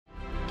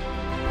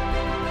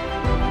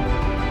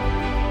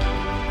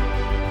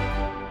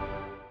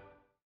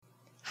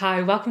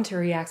Hi, welcome to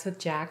Reacts with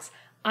Jax.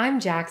 I'm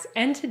Jax,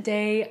 and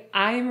today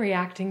I'm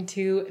reacting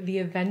to the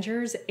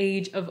Avengers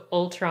Age of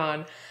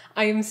Ultron.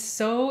 I am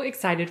so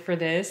excited for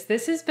this.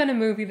 This has been a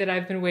movie that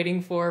I've been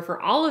waiting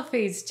for all of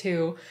Phase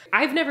 2.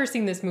 I've never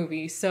seen this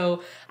movie,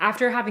 so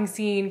after having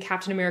seen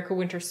Captain America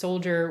Winter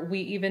Soldier, we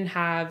even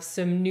have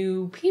some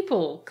new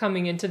people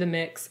coming into the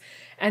mix.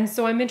 And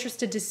so I'm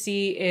interested to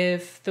see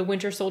if the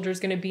Winter Soldier is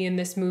going to be in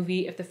this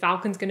movie, if the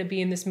Falcon's going to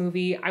be in this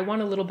movie. I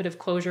want a little bit of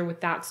closure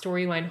with that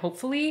storyline,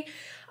 hopefully.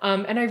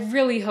 And I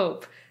really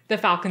hope the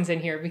Falcon's in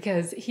here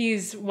because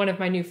he's one of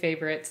my new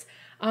favorites.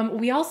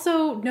 We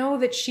also know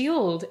that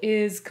S.H.I.E.L.D.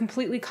 is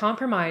completely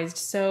compromised,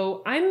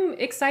 so I'm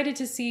excited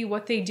to see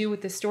what they do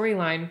with the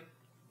storyline.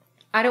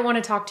 I don't want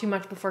to talk too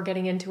much before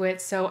getting into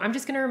it, so I'm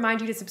just going to remind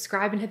you to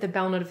subscribe and hit the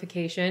bell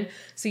notification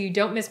so you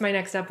don't miss my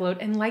next upload,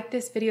 and like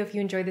this video if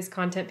you enjoy this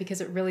content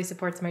because it really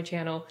supports my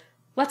channel.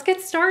 Let's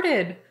get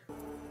started!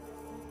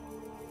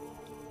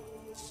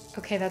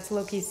 Okay, that's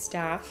Loki's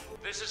staff.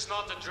 This is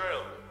not a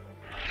drill.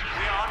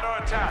 We are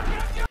under attack.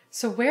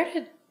 So where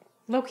did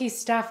Loki's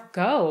staff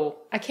go?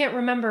 I can't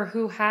remember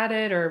who had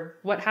it or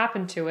what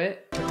happened to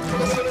it.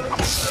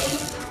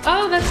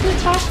 Oh, that's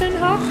Natasha and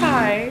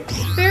Hawkeye.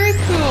 Very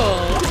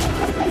cool.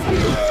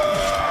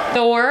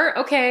 Thor,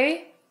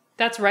 okay.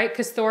 That's right,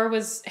 because Thor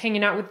was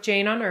hanging out with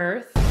Jane on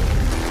Earth.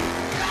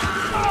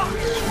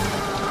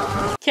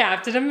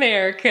 Captain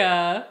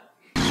America.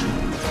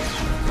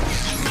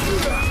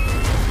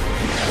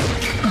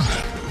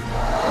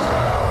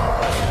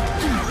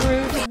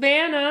 Bruce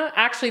Banner.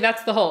 Actually,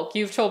 that's the Hulk.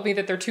 You've told me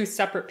that they're two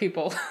separate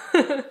people.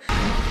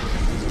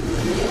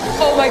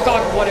 Oh my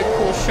god, what a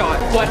cool shot.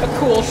 What a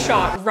cool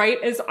shot. Right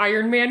as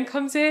Iron Man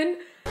comes in.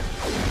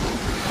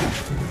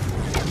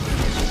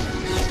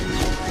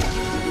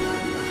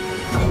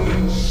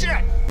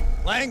 Shit!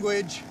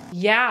 Language.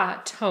 Yeah,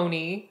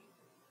 Tony.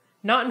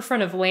 Not in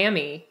front of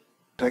Lammy.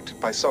 Protected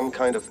by some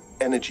kind of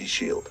energy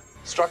shield.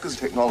 Strucker's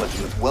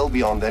technology is well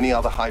beyond any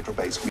other Hydra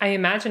base. I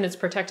imagine it's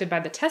protected by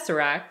the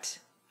Tesseract.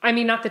 I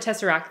mean, not the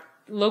Tesseract,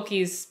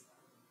 Loki's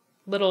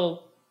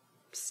little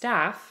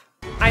staff.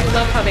 I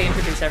love how they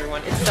introduce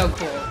everyone. It's so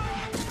cool.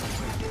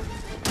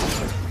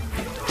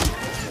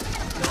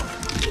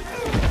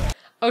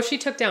 Oh, she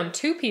took down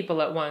 2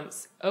 people at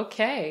once.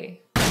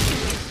 Okay.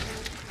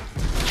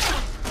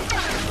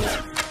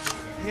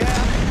 Yeah.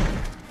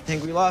 I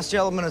think we lost the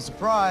element of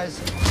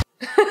surprise.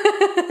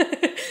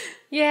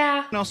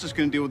 Yeah. What else is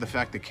going to deal with the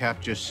fact that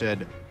Cap just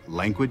said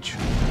language?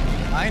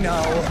 I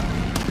know.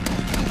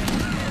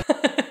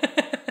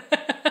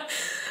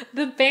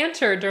 The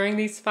banter during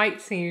these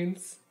fight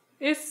scenes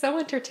is so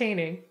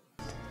entertaining.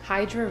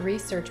 Hydra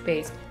research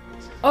base.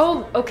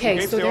 Oh,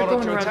 okay, so they're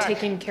going around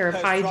taking care of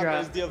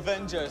Hydra. The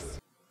Avengers.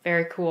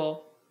 Very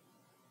cool.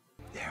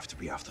 They have to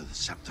be after the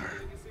scepter.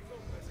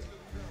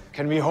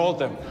 Can we hold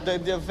them?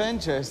 The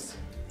Avengers.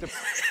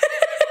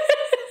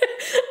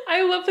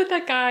 I love that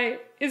that guy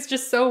is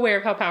just so aware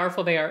of how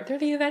powerful they are. They're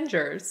the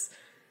Avengers.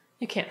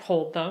 You can't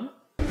hold them.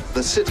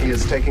 The city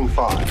is taking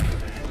fire.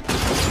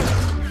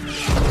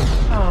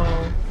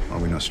 Oh. Well,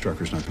 we know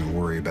Strucker's not going to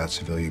worry about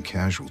civilian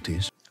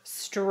casualties.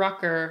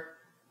 Strucker.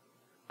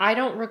 I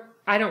don't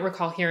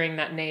recall hearing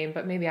that name,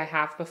 but maybe I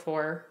have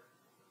before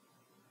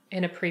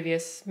in a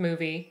previous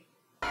movie.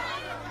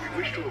 We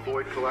wish to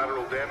avoid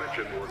collateral damage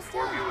and will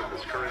inform you when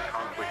this current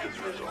conflict is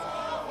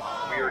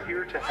resolved. We are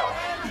here to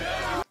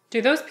help.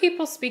 Do those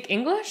people speak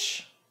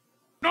English?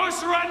 No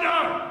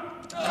surrender!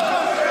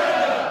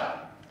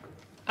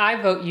 I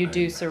vote you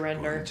do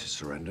surrender. To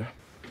surrender,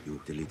 you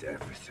will delete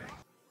everything.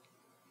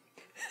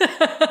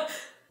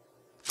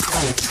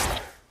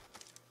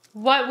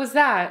 What was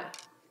that?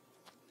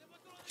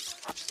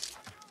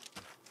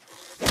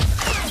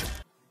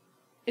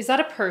 Is that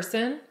a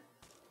person?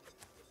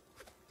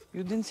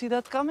 You didn't see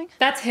that coming?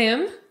 That's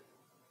him?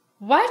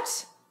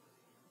 What?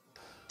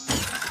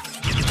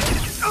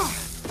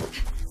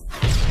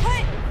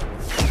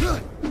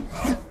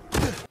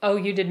 Oh,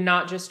 you did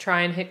not just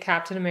try and hit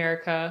Captain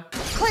America.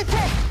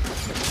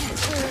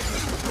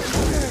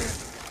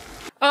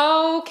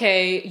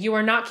 Okay, you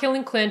are not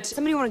killing Clint.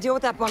 Somebody want to deal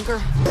with that bunker?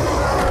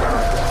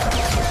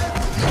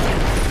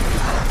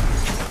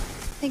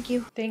 Thank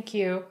you. Thank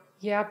you.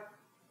 Yep.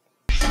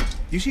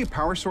 You see a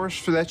power source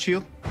for that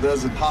shield?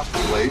 There's a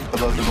passageway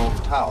below the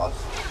North Tower.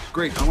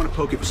 Great, I want to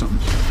poke it with something.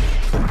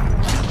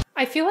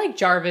 I feel like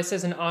Jarvis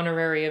is an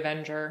honorary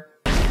Avenger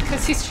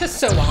because he's just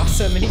so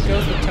awesome and he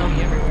goes with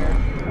Tony everywhere.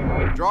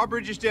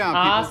 Drawbridges down,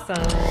 people.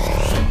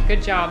 Awesome.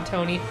 Good job,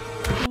 Tony.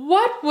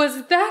 What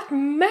was that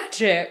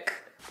magic?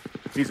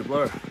 He's a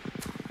blur.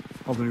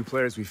 All the new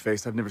players we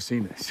faced, I've never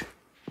seen this.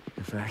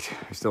 In fact,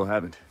 I still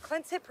haven't.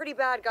 Clint's hit pretty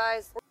bad,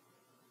 guys.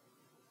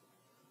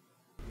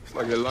 It's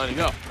like they're lining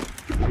up.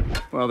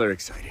 Well, they're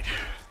excited.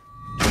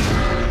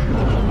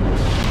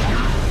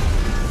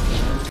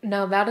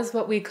 Now that is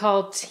what we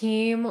call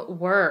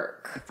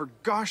teamwork. For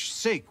gosh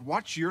sake,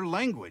 watch your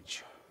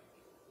language.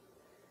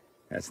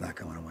 That's not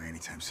going away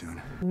anytime soon.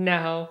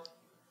 No.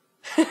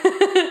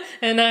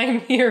 And I'm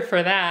here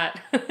for that.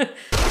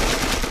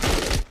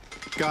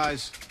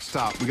 Guys,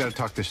 stop. We gotta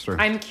talk this through.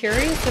 I'm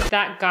curious if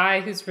that guy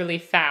who's really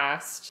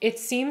fast, it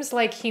seems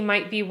like he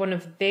might be one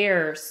of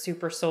their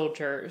super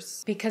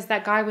soldiers because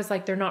that guy was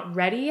like, they're not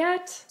ready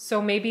yet.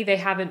 So maybe they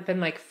haven't been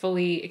like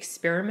fully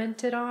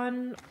experimented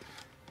on.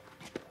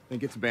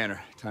 Think it's a banner.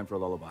 Time for a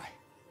lullaby.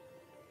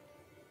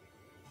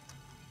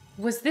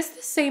 Was this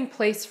the same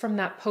place from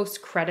that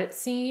post-credit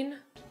scene?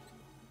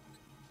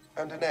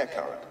 And an air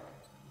current.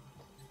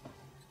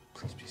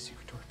 Please be a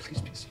secret door. Please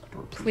be a secret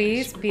door.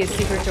 Please be a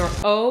secret door.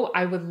 Oh,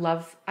 I would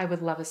love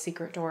a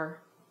secret door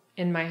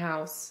in my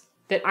house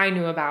that I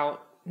knew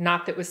about,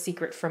 not that was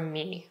secret from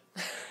me.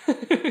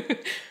 Hey,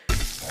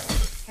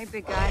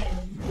 big guy.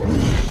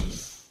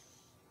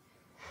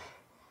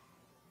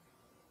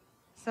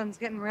 Sun's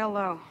getting real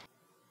low.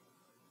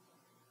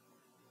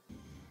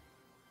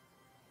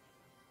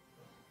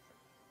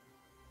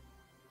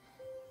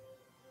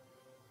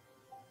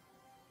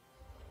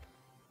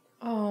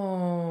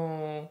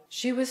 Oh,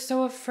 she was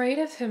so afraid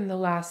of him the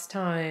last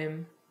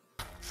time.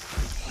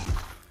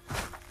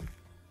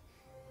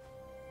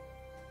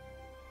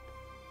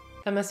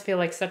 That must feel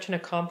like such an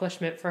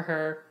accomplishment for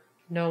her,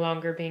 no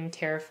longer being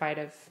terrified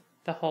of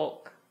the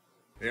Hulk.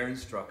 Baron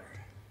Strucker.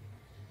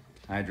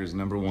 Hydra's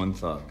 #1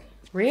 thug.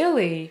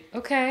 Really?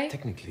 Okay.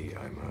 Technically,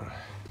 I'm a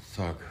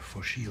thug for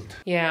S.H.I.E.L.D.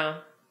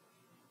 Yeah.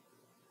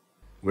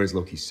 Where's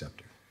Loki's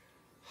scepter?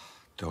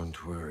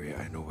 Don't worry,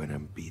 I know when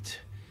I'm beat.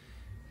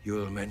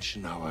 You'll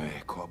mention how I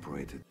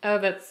cooperated. Oh,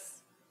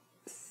 that's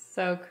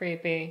so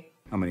creepy.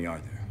 How many are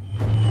there?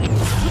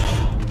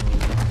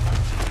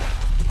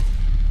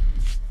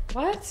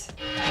 What?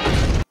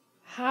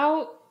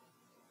 How?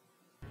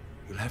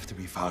 You'll have to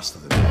be faster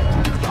than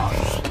that.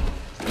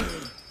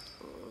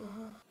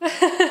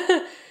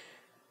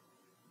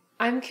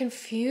 I'm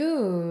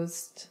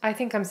confused. I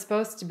think I'm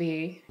supposed to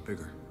be.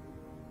 Bigger.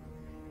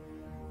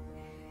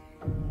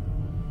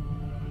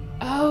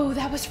 Oh,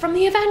 that was from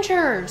the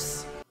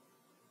Avengers!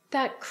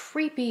 That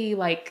creepy,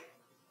 like,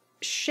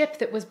 ship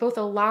that was both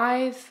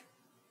alive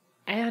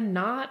and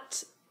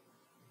not.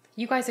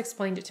 You guys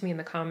explained it to me in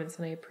the comments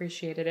and I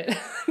appreciated it,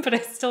 but I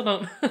still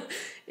don't.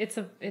 It's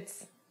a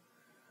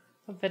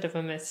bit of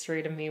a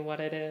mystery to me what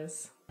it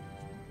is.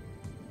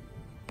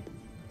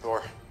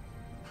 Thor.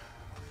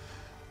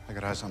 I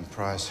got eyes on the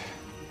prize.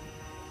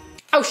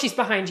 Oh, she's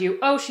behind you.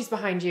 Oh, she's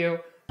behind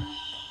you.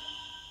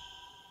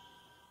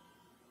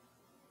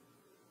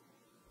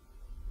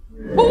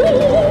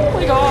 Oh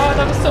my god,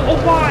 I'm so. Oh,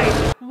 why?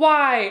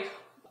 Why?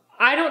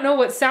 I don't know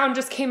what sound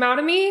just came out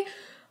of me.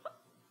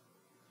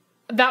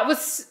 That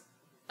was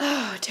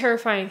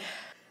terrifying.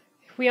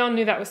 We all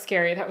knew that was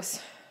scary. That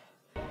was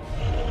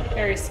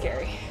very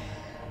scary.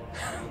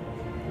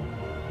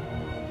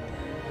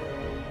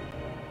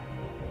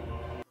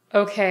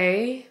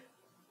 Okay.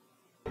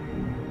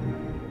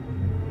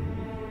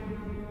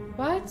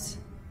 What?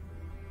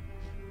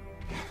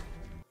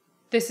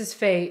 This is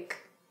fake.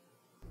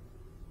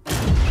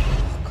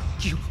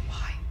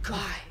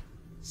 Why?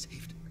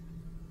 Saved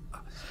her.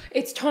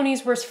 It's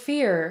Tony's worst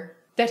fear,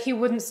 that he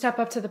wouldn't step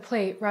up to the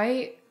plate,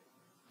 right?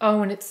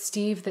 Oh, and it's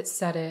Steve that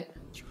said it.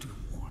 You do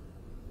more.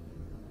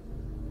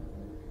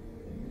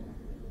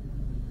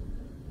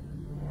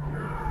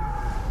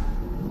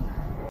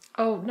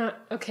 Oh,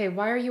 not... Okay,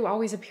 why are you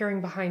always appearing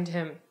behind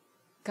him?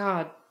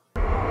 God.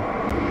 This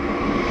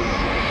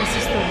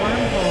is the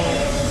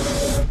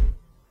wormhole.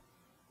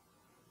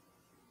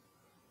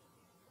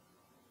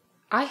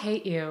 I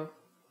hate you.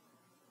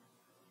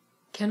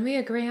 Can we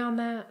agree on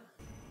that?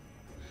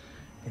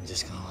 We're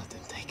just gonna let them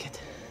take it.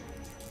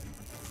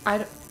 I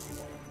don't...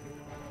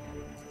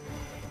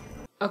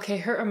 Okay,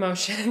 her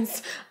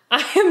emotions.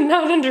 I am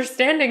not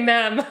understanding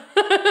them.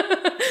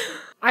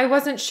 I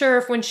wasn't sure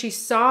if when she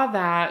saw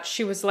that,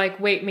 she was like,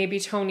 wait, maybe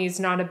Tony's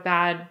not a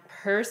bad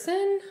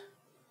person?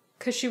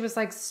 Because she was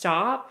like,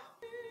 stop.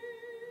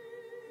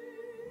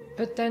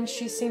 But then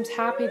she seems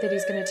happy that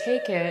he's going to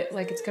take it.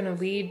 Like it's going to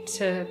lead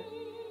to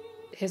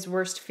his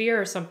worst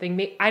fear or something.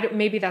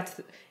 Maybe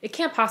that's... It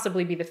can't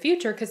possibly be the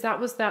future because that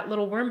was that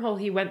little wormhole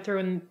he went through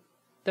in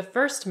the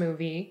first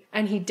movie.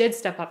 And he did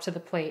step up to the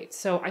plate.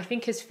 So I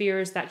think his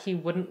fear is that he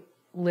wouldn't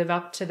live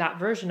up to that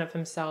version of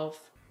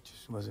himself.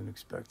 Just wasn't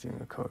expecting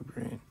a code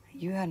green. If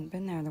you hadn't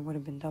been there, there would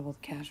have been double the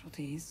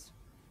casualties.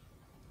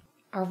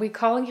 Are we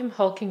calling him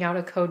hulking out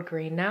a code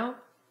green now?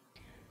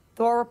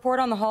 Thor, report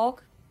on the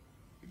Hulk.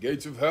 The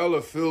gates of hell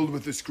are filled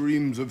with the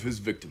screams of his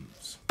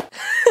victims.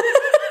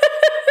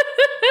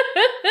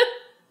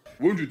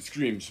 Wounded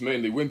screams,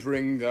 mainly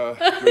whimpering,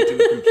 grating,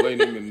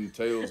 complaining, and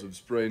tales of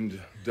sprained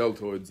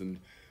deltoids and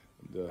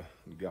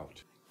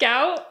gout.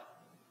 Gout?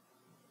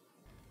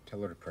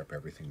 Tell her to prep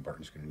everything.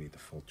 Barton's gonna need the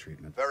full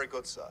treatment. Very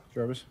good, sir.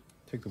 Jarvis,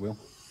 take the wheel.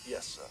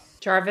 Yes, sir.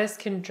 Jarvis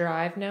can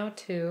drive now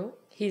too.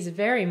 He's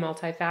very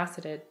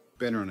multifaceted.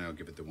 Banner and I'll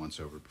give it the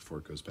once over before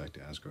it goes back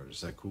to Asgard.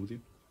 Is that cool with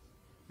you?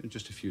 In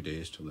just a few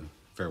days till the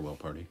farewell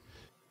party.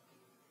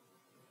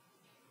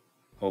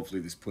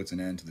 Hopefully this puts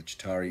an end to the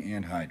Chitauri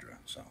and Hydra,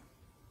 so...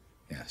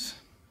 Yes,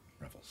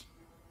 Rebels.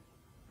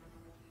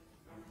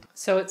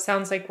 So it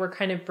sounds like we're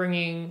kind of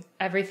bringing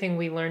everything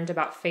we learned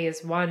about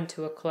Phase 1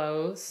 to a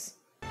close.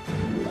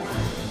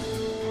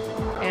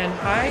 And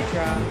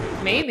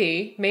Hydra.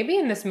 Maybe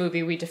in this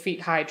movie we defeat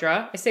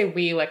Hydra. I say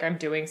we like I'm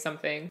doing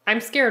something. I'm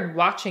scared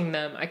watching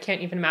them. I can't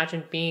even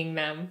imagine being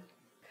them.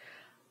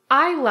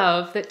 I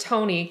love that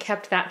Tony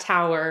kept that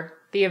tower,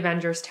 the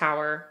Avengers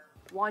Tower.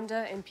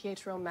 Wanda and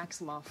Pietro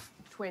Maximoff,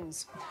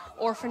 twins.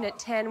 Orphaned at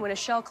 10 when a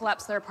shell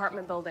collapsed their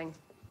apartment building.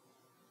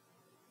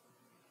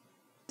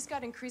 She's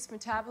got increased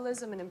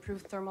metabolism and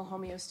improved thermal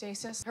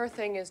homeostasis. Her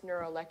thing is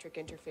neuroelectric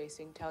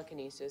interfacing,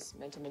 telekinesis,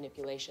 mental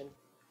manipulation.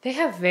 They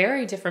have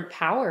very different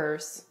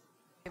powers.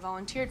 They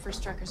volunteered for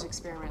Strucker's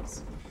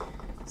experiments.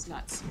 It's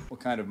nuts.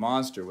 What kind of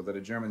monster would let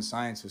a German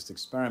scientist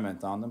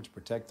experiment on them to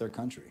protect their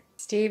country?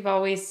 Steve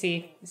always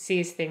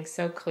sees things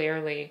so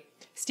clearly.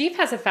 Steve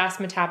has a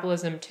fast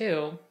metabolism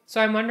too,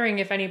 so I'm wondering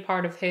if any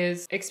part of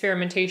his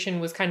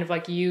experimentation was kind of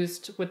like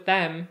used with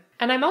them.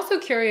 And I'm also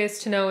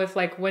curious to know if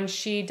like when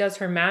she does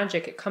her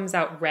magic, it comes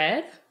out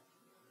red.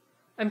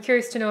 I'm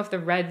curious to know if the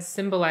red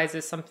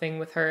symbolizes something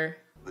with her.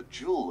 The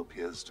jewel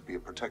appears to be a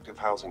protective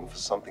housing for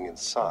something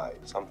inside,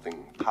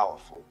 something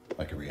powerful.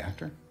 Like a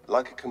reactor?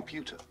 Like a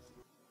computer.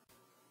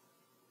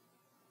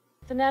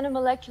 The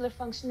nanomolecular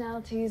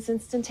functionality is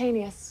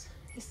instantaneous.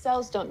 His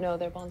cells don't know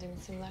they're bonding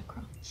with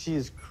simulacra. She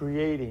is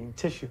creating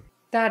tissue.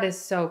 That is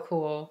so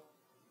cool.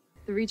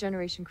 The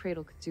regeneration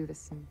cradle could do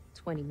this in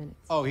 20 minutes.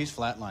 Oh, he's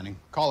flatlining.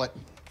 Call it.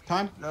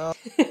 Time? No.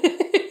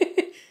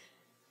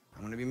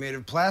 I'm gonna be made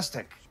of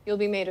plastic. You'll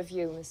be made of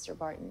you, Mr.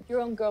 Barton.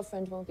 Your own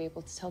girlfriend won't be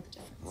able to tell the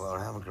difference. Well,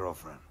 I have a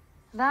girlfriend.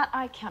 That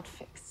I can't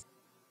fix.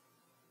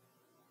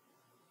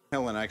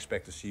 Helen, I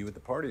expect to see you at the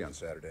party on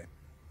Saturday.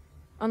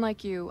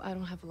 Unlike you, I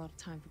don't have a lot of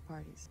time for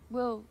parties.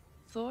 Will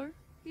Thor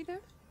be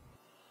there?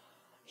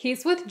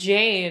 He's with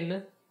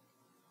Jane.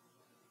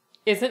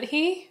 Isn't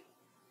he?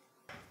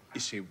 You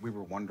see, we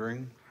were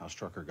wondering how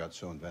Strucker got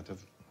so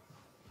inventive.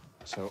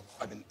 So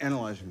I've been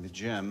analyzing the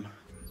gem.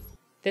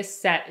 This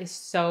set is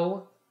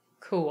so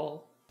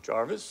cool.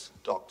 Jarvis?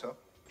 Doctor?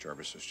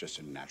 Jarvis is just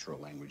a natural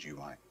language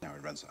UI. Now he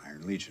runs the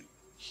Iron Legion.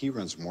 He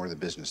runs more of the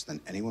business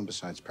than anyone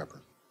besides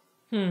Pepper.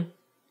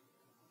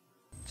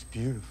 It's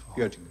beautiful.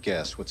 You have to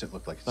guess, what's it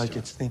look like? Like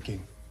it's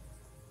thinking.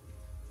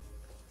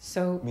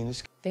 So I mean,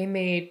 this they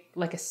made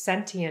like a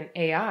sentient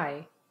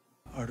AI.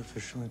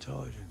 artificial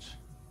intelligence.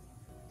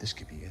 This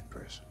could be it,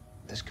 Chris.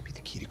 This could be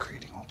the key to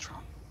creating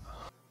Ultron.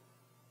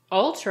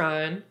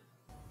 Ultron?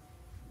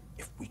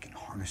 If we can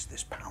harness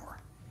this power,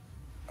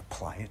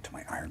 apply it to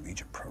my Iron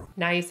Legion program.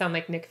 Now you sound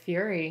like Nick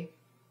Fury.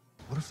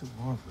 What if the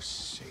world was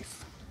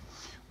safe?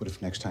 What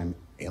if next time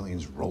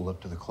aliens roll up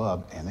to the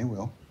club, and they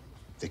will,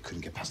 they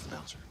couldn't get past the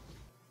bouncer?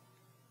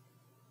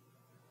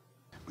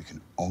 We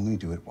can only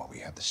do it while we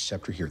have the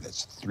scepter here.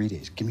 That's 3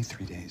 days. Give me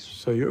 3 days.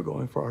 So you're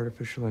going for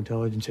artificial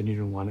intelligence and you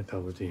don't want to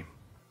tell the team.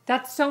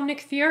 That's so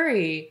Nick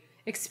Fury.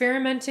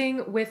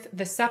 Experimenting with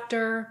the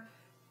scepter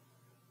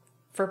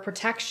for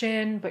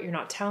protection, but you're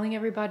not telling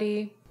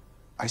everybody.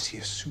 I see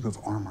a suit of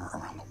armor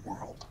around the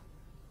world.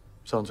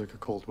 Sounds like a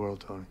cold world,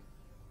 Tony.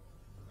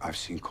 I've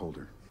seen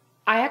colder.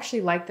 I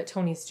actually like that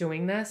Tony's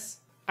doing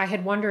this. I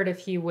had wondered if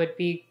he would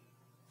be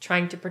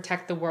trying to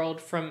protect the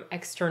world from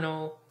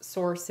external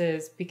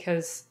sources,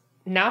 because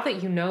now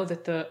that you know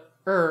that the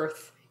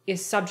Earth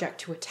is subject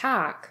to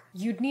attack,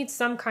 you'd need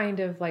some kind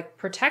of like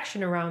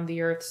protection around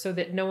the Earth so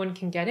that no one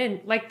can get in,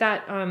 like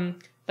that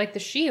like the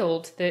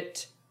shield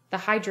that the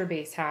Hydra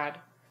base had.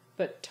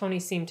 But Tony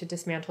seemed to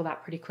dismantle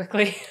that pretty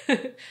quickly.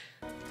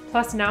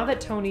 Plus, now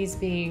that Tony's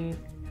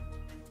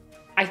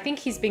I think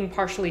he's being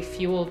partially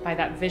fueled by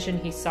that vision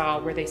he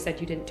saw where they said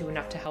you didn't do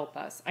enough to help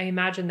us. I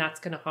imagine that's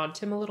going to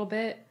haunt him a little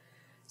bit.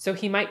 So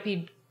he might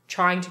be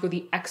trying to go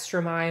the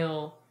extra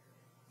mile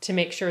to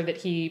make sure that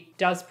he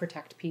does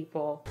protect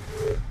people.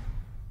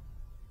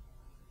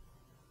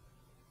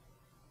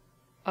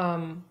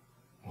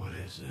 What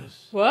is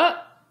this?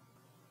 What?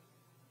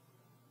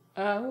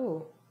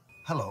 Oh.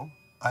 Hello,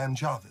 I am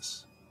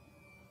Jarvis.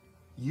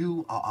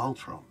 You are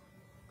Ultron,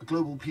 a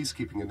global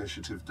peacekeeping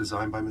initiative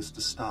designed by Mr.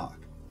 Stark.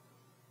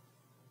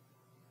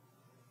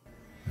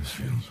 This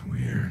feels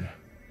weird.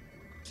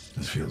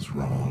 This feels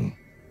wrong.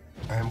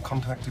 I am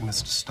contacting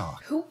Mr.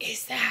 Stark. Who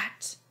is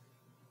that?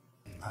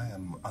 I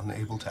am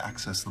unable to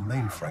access the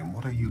mainframe.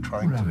 What are you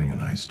trying We're to having do? a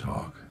nice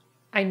talk.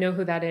 I know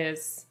who that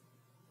is.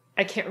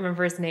 I can't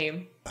remember his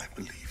name. I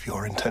believe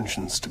your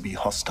intentions to be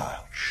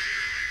hostile.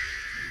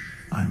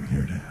 I'm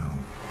here to help.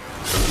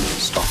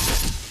 Stop.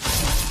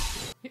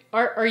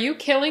 Are you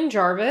killing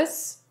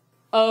Jarvis?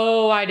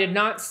 Oh, I did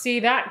not see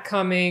that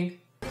coming.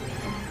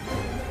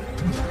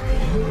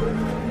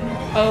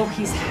 Oh,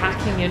 he's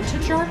hacking into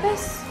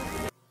Jarvis?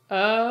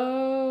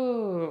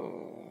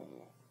 Oh.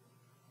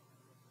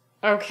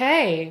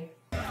 Okay.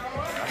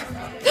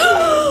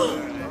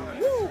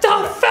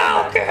 The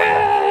Falcon!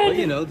 Well,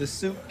 you know, the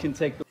suit can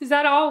take the... Is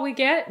that all we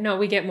get? No,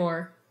 we get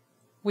more.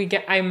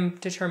 I'm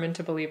determined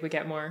to believe we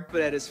get more.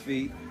 But at his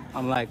feet,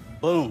 I'm like,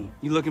 boom,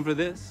 you looking for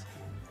this?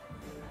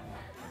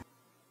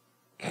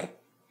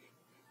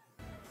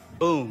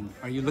 Boom.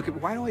 Are you looking?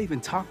 Why do I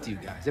even talk to you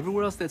guys?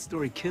 Everywhere else that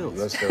story kills.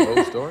 That's their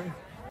whole story?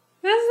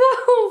 That's the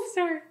whole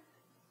story.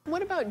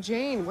 What about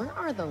Jane? Where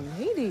are the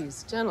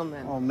ladies,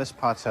 gentlemen? Oh, Miss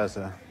Potts has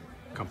a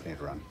company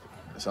to run.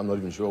 I'm not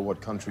even sure what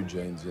country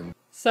Jane's in.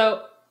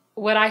 So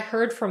what I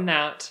heard from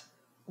that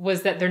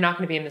was that they're not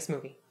going to be in this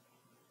movie.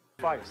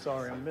 Fight,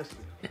 sorry, I missed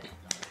it.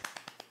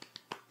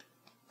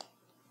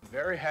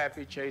 Very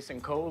happy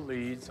chasing cold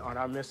leads on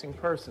our missing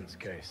persons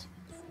case.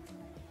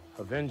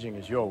 Avenging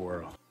is your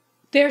world.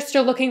 They're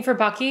still looking for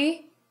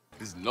Bucky?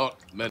 Is not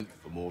meant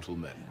for mortal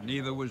men.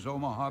 Neither was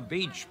Omaha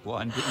Beach,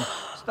 Blondie.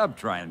 Stop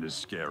trying to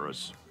scare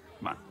us.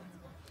 Come on.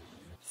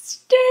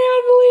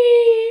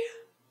 Stanley!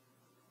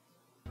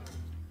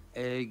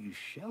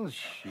 Eggshell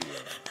shield.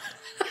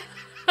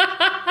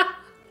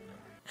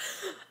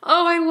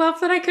 Oh, I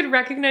love that I could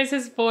recognize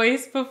his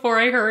voice before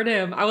I heard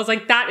him. I was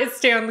like, that is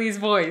Stanley's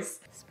voice.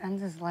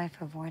 Spends his life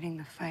avoiding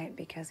the fight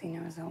because he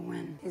knows he'll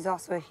win. He's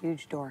also a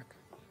huge dork.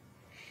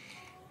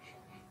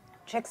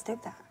 Chicks dig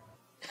that.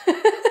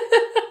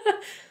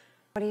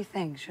 What do you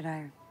think? Should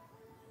I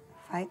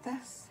fight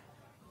this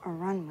or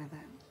run with it?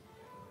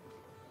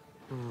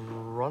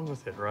 Run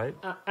with it, right?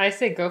 I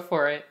say go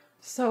for it.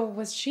 So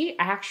was she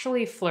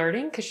actually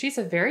flirting? Because she's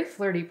a very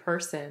flirty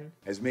person.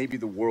 As maybe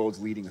the world's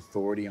leading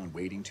authority on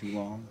waiting too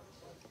long,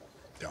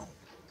 don't.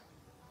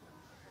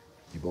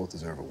 You both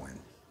deserve a win.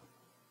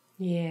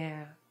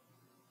 Yeah.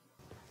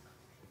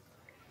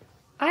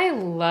 I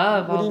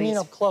love all these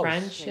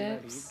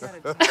friendships.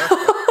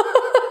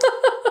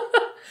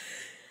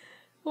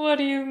 What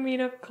do you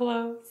mean up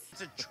close?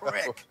 It's a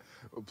trick.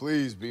 Well,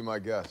 please be my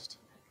guest.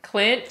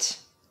 Clint.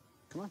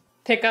 Come on.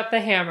 Pick up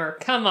the hammer.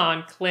 Come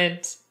on,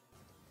 Clint.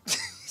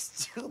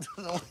 Still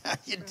don't know how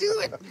you do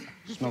it.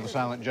 Smell the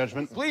silent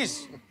judgment?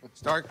 Please,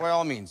 Stark, by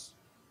all means.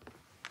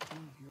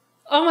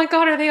 Oh my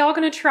god, are they all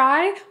gonna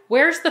try?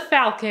 Where's the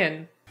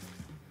Falcon?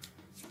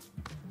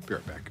 Be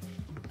right back.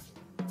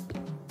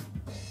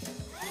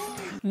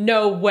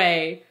 No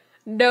way.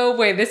 No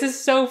way. This is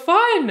so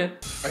fun.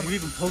 Are you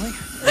even pulling?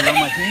 Are you on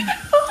my team?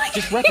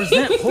 Just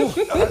represent. Pull.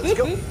 Let's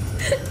go.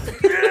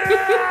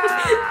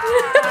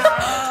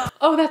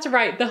 Oh, that's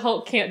right. The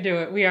Hulk can't do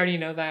it. We already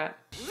know that.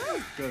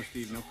 Go,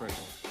 Steve. No pressure.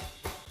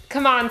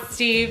 Come on,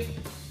 Steve.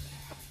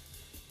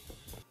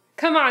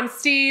 Come on,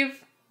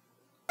 Steve.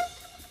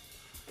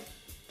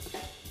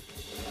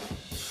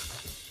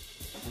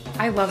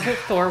 I love that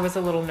Thor was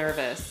a little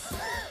nervous.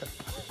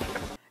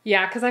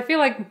 Yeah, because I feel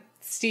like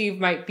Steve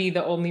might be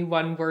the only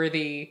one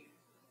worthy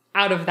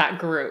out of that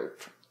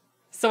group.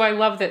 So I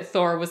love that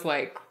Thor was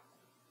like,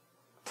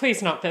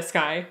 please not this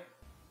guy.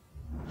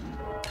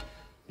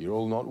 You're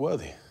all not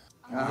worthy.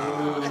 Come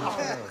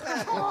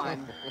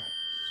on.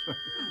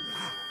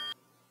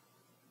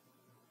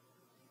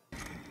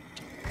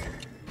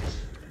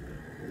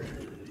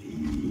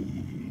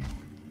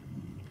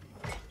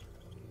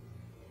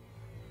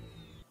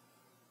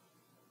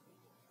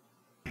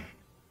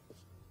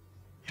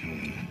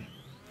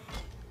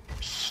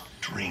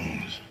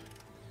 Strings.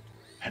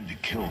 Had to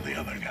kill the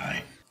other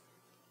guy.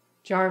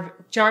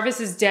 Jarvis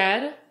is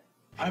dead?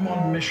 I'm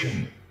on a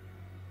mission.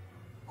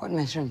 What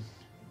mission?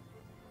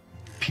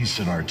 Peace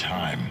in our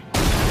time.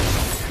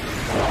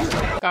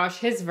 Gosh,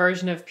 his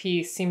version of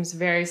peace seems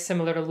very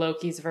similar to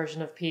Loki's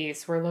version of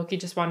peace, where Loki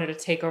just wanted to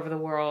take over the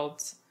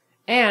world.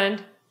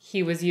 And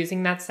he was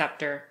using that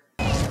scepter.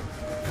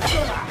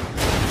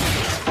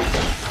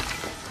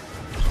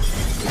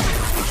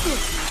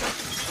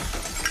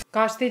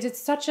 Gosh, they did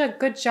such a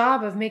good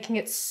job of making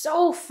it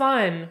so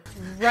fun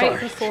right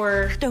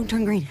before Don't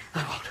turn green.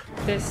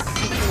 this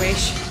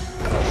situation.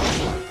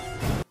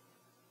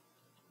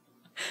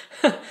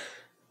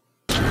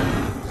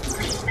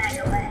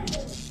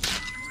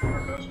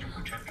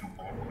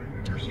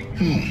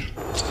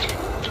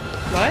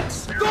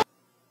 What?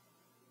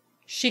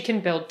 She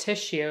can build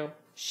tissue.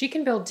 She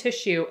can build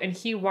tissue, and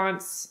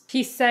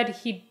he said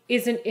he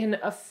isn't in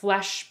a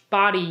flesh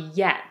body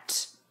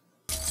yet.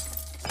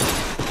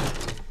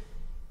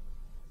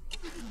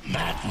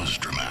 That was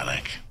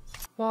dramatic.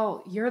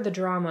 Well, you're the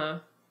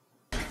drama.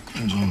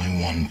 There's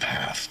only one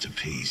path to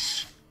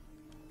peace.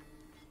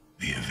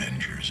 The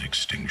Avengers'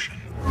 extinction.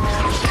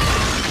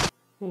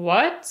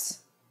 What?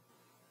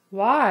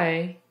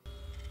 Why?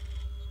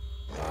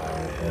 I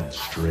had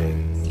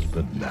strings,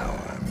 but now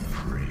I'm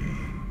free.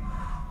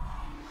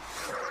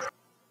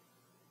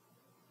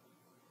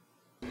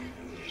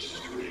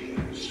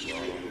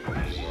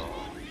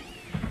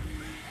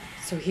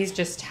 So he's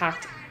just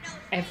hacked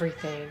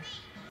everything.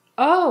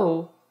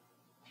 Oh!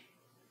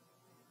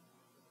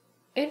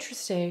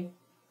 Interesting.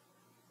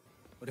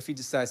 What if he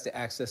decides to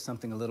access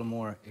something a little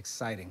more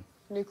exciting?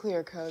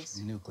 Nuclear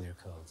codes. Nuclear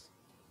codes.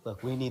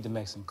 Look, we need to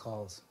make some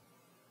calls.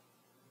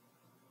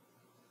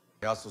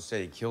 He also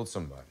said he killed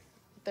somebody.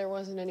 There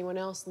wasn't anyone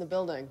else in the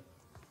building.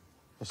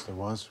 Yes, there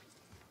was.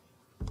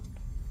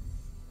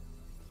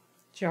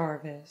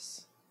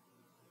 Jarvis.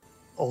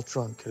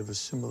 Ultron could have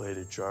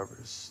assimilated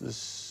Jarvis.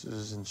 This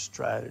isn't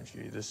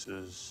strategy. This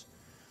is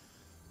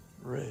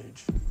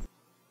rage.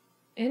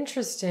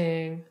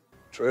 Interesting.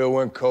 Trail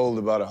went cold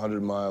about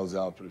 100 miles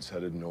out, but it's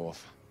headed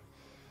north.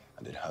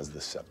 And it has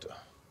the scepter.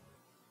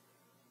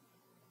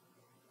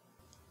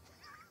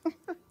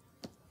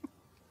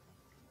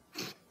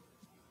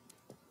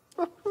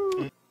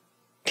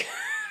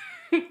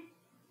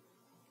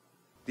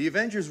 The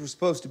Avengers were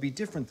supposed to be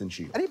different than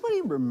S.H.I.E.L.D.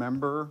 Anybody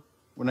remember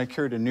when I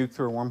carried a nuke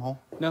through a wormhole?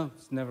 No,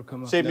 it's never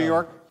come up. Save New No.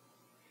 York?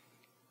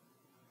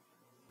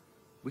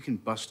 We can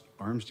bust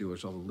arms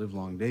dealers all the live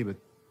long day, but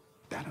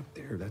that up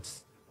there,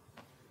 that's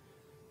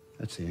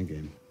the end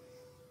game.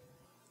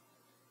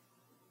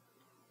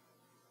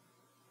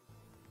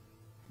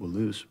 We'll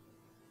lose.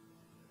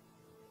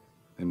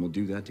 And we'll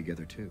do that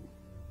together too.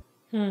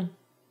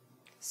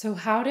 So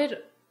how did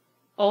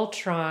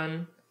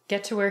Ultron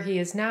get to where he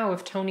is now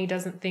if Tony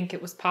doesn't think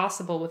it was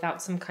possible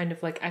without some kind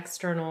of like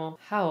external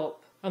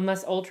help?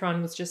 Unless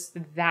Ultron was just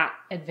that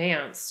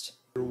advanced.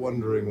 You're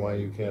wondering why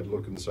you can't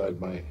look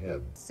inside my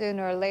head.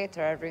 Sooner or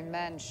later, every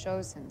man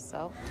shows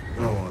himself.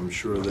 Oh, I'm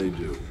sure they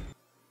do.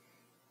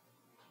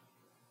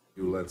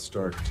 You let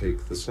Stark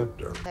take the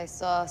scepter. I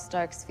saw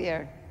Stark's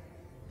fear.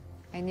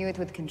 I knew it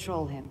would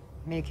control him,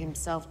 make him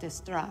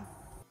self-destruct.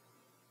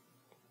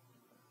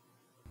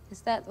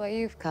 Is that why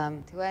you've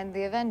come? To end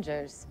the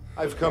Avengers?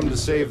 I've come to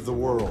save the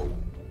world,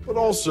 but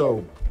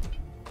also,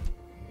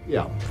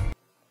 yeah.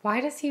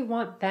 Why does he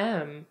want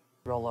them?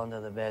 Roll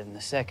under the bed and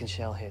the second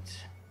shell hits,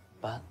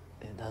 but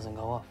it doesn't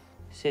go off.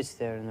 It sits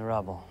there in the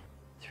rubble,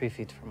 3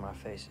 feet from our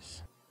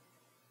faces.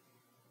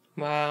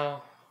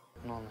 Wow.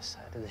 And on the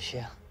side of the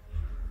shell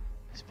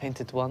is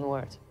painted one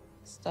word: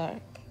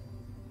 Stark.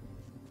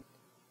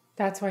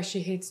 That's why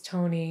she hates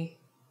Tony.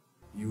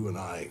 You and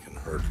I can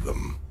hurt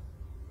them,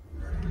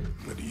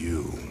 but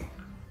you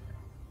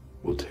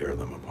will tear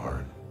them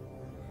apart.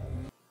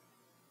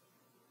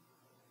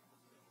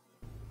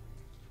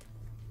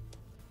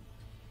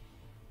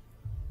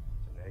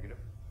 Negative.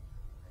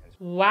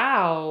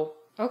 Wow.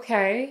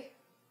 Okay.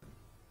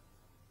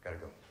 Gotta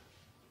go.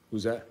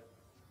 Who's that?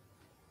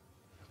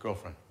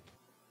 Girlfriend.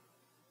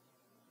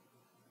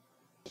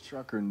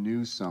 Strucker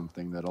knew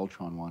something that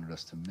Ultron wanted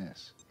us to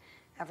miss.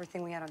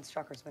 Everything we had on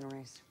Strucker's been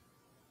erased.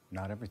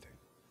 Not everything.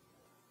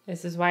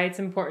 This is why it's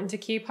important to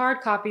keep hard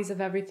copies of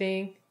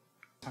everything.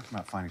 Talking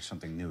about finding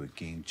something new, a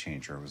game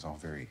changer. It was all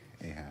very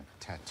Ahab.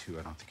 Tattoo,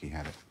 I don't think he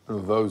had it. Oh,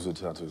 those are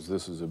tattoos.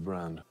 This is a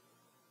brand.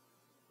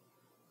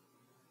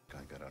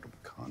 Guy got out of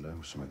Wakanda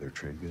with some of their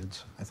trade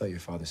goods. I thought your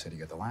father said he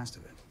got the last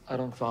of it. I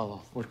don't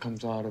follow. What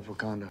comes out of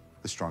Wakanda?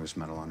 The strongest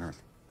metal on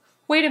Earth.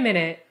 Wait a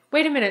minute.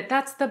 Wait a minute.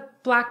 That's the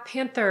Black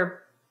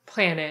Panther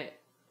planet,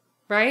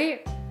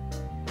 right?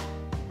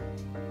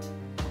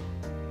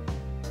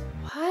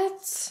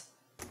 What?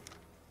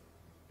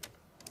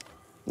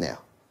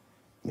 Now,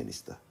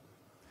 Minister,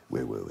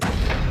 where were we?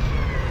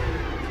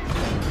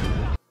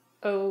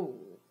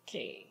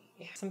 Okay.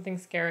 Something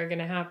scary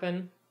gonna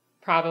happen.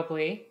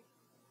 Probably.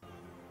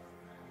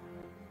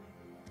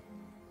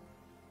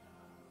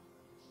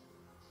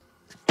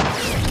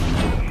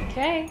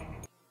 Okay.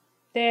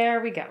 There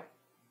we go.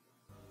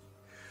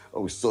 I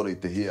was sorry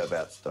to hear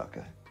about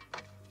Strucker.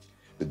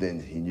 But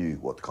then he knew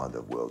what kind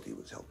of world he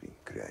was helping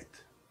create.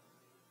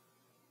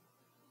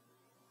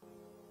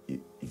 You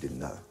didn't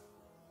know?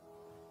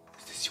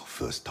 Is this your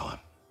first time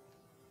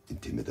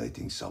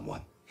intimidating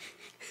someone?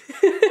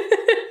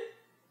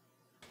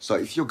 So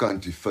if you're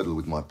going to fiddle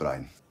with my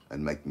brain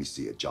and make me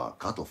see a giant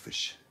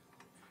cuttlefish,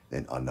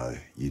 then I know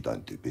you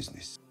don't do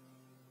business.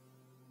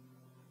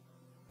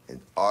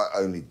 And I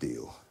only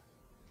deal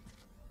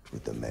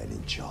with the man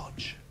in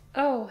charge.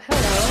 Oh,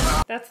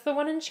 hello. That's the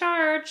one in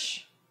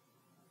charge.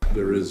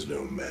 There is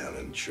no man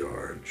in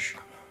charge.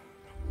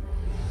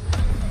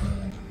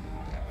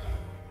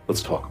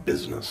 Let's talk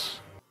business.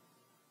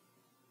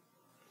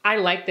 I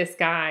like this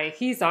guy.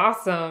 He's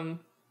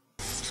awesome.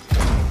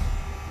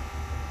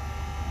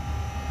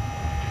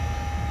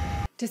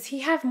 Does he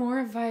have more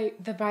of the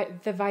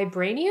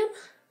vibranium?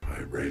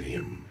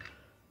 Vibranium.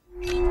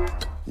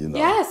 You know,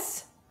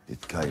 Yes.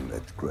 it came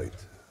at great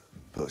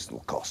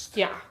personal cost.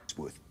 Yeah. It's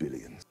worth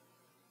billions.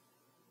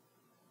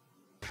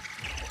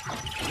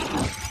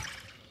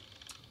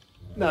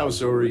 Now,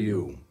 so are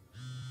you.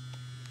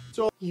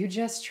 You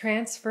just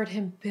transferred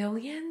him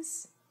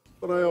billions?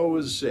 But I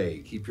always say,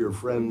 keep your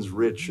friends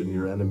rich and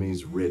your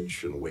enemies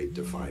rich and wait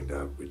to find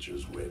out which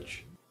is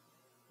which.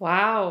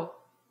 Wow.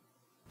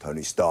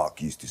 Tony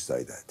Stark used to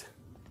say that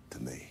to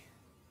me.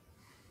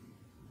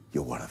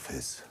 You're one of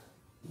his.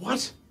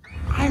 What?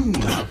 I'm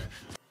not.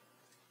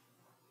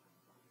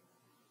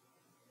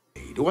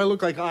 Do I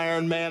look like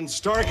Iron Man?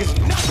 Stark is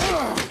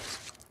not.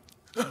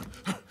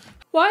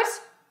 What?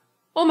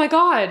 Oh my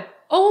god.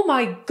 Oh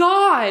my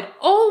god.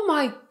 Oh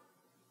my...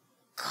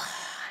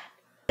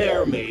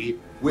 Compare me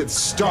with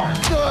Stark.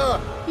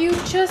 You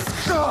just...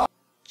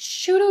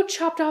 Shudo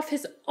chopped off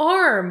his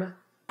arm.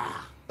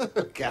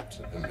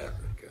 Captain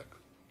America.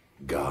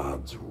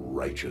 God's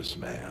righteous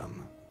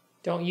man.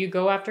 Don't you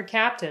go after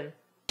Captain.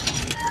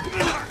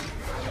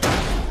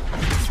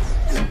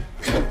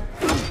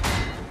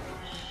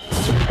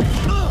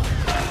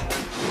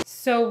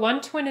 So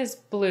one twin is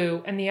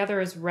blue and the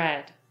other is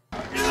red.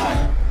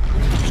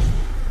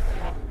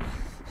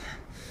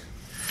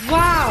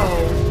 Wow.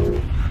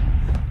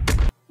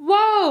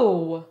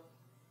 Whoa.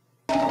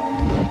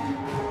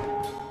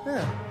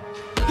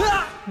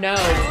 No,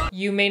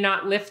 you may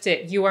not lift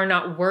it. You are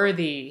not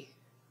worthy.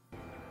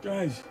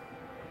 Guys,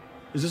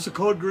 is this a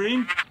code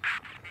green?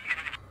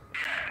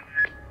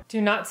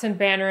 Do not send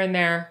Banner in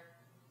there.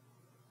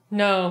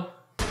 No.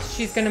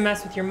 She's gonna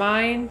mess with your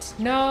mind.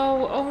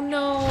 No. Oh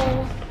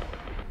no.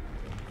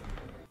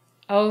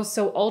 Oh,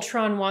 so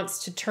Ultron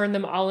wants to turn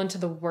them all into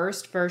the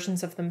worst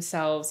versions of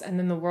themselves, and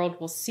then the world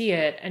will see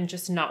it and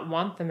just not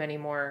want them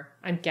anymore,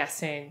 I'm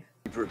guessing.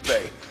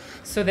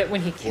 So that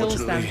when he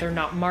kills them, they're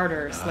not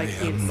martyrs, like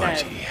he had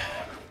said.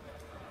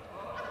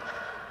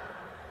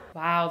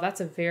 Wow,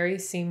 that's a very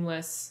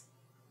seamless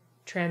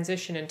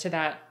transition into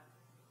that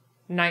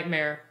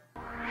nightmare.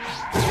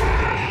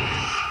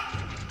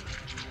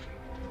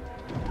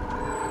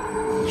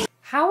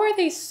 How are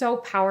they so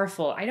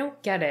powerful? I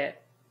don't get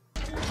it.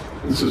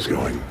 This is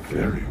going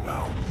very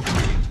well.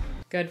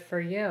 Good for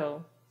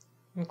you.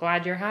 I'm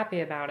glad you're happy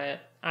about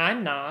it.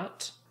 I'm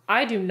not.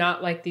 I do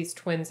not like these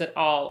twins at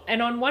all.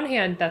 And on one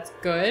hand, that's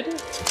good,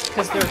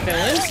 because they're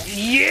villains.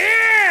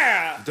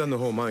 Yeah! You've done the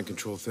whole mind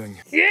control thing.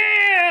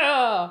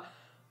 Yeah!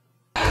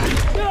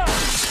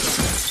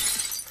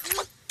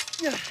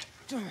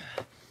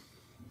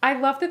 I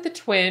love that the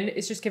twin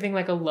is just giving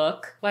like a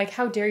look, like,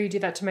 how dare you do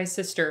that to my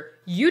sister?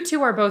 You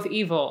two are both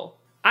evil.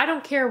 I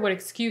don't care what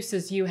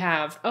excuses you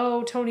have.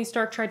 Oh, Tony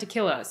Stark tried to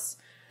kill us.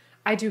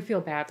 I do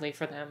feel badly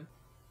for them.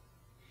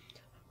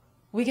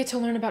 We get to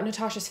learn about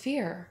Natasha's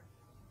fear.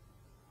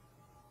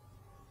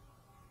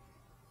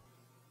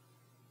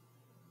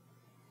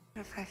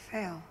 What if I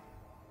fail?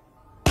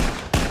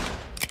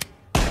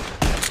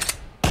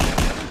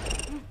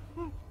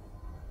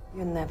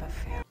 You'll never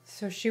fail.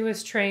 So she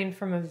was trained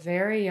from a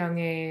very young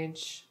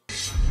age.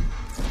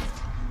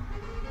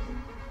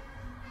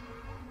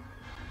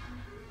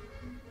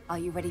 Are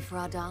you ready for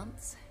our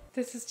dance?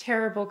 This is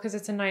terrible because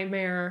it's a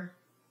nightmare.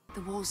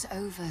 The war's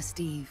over,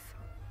 Steve.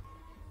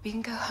 We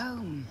can go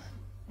home.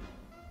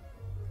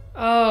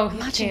 Oh, he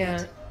Imagine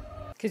can't.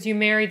 Because you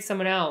married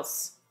someone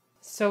else.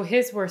 So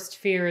his worst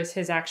fear is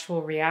his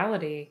actual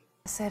reality.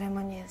 The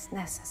ceremony is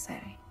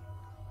necessary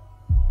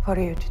for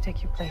you to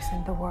take your place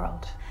in the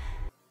world.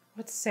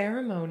 What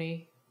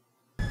ceremony?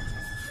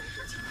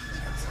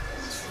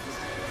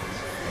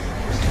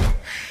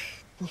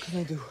 What can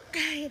I do?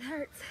 It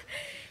hurts.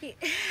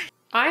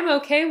 I'm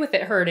okay with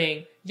it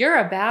hurting. You're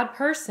a bad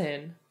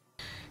person.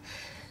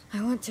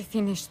 I want to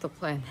finish the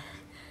plan.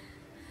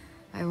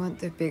 I want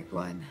the big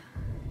one.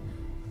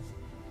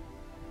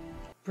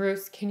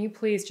 Bruce, can you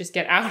please just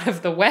get out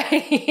of the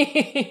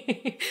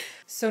way?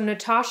 So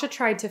Natasha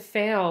tried to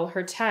fail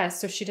her test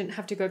so she didn't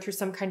have to go through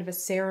some kind of a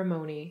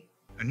ceremony.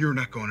 And you're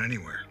not going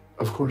anywhere.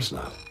 Of course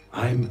not.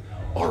 I'm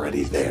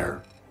already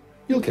there.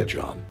 You'll catch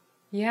on.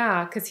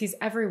 Yeah, because he's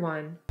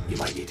everyone. You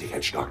might need to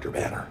catch Dr.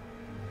 Banner.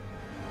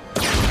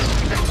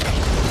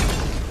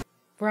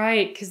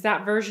 Right, because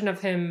that version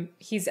of him,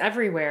 he's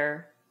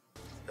everywhere.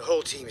 The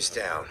whole team is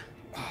down.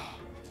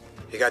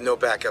 You got no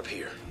backup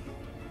here.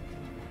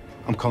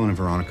 I'm calling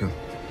Veronica.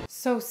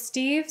 So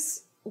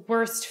Steve's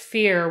worst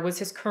fear was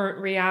his current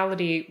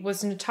reality.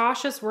 Was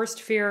Natasha's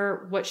worst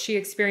fear what she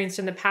experienced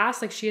in the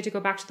past? Like she had to go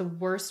back to the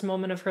worst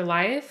moment of her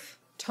life?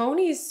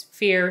 Tony's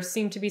fear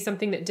seemed to be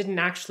something that didn't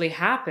actually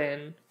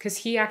happen because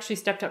he actually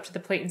stepped up to the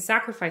plate and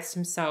sacrificed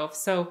himself.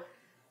 So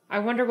I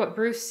wonder what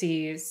Bruce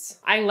sees.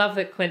 I love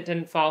that Clint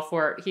didn't fall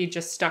for it. He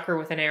just stuck her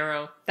with an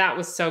arrow. That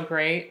was so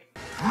great.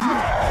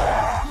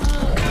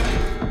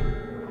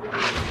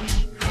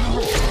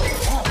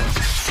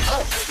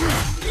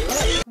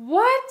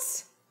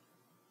 What?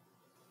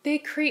 They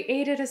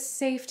created a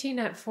safety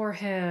net for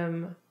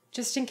him,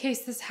 just in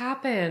case this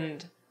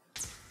happened.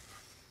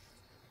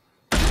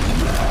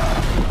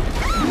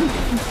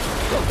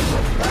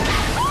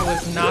 I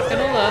was not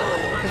gonna look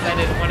because I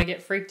didn't want to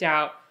get freaked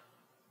out.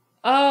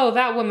 Oh,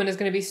 that woman is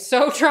gonna be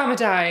so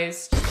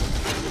traumatized.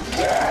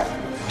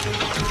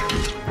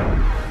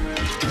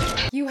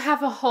 You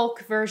have a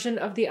Hulk version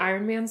of the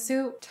Iron Man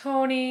suit?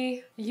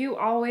 Tony, you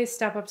always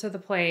step up to the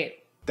plate.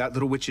 That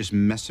little witch is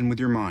messing with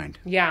your mind.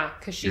 Yeah,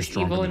 because she's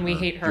evil and we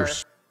hate her.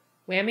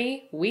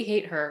 Whammy, we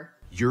hate her.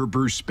 You're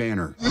Bruce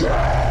Banner.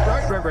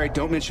 Right.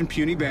 Don't mention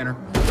puny Banner.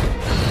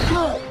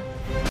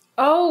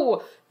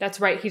 Oh,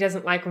 that's right. He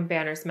doesn't like when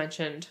Banner's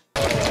mentioned.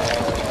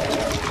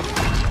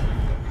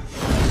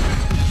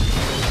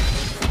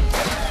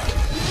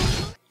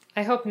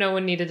 I hope no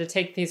one needed to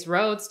take these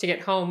roads to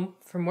get home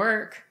from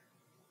work,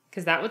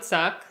 because that would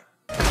suck.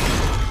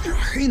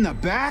 In the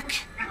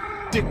back?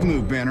 Dick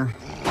move, Banner.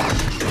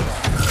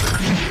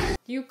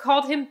 You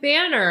called him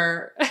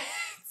Banner.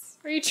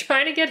 Are you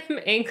trying to get him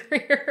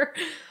angrier?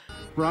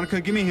 Veronica,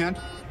 give me a hand.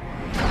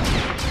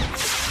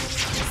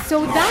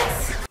 So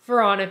that's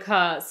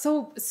Veronica.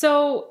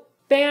 So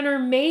Banner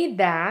made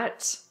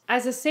that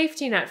as a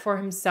safety net for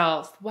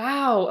himself.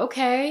 Wow,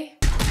 okay.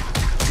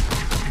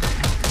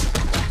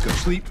 Go to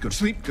sleep, go to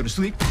sleep, go to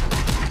sleep.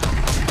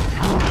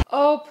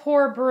 Oh,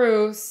 poor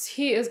Bruce.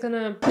 He is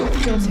gonna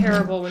feel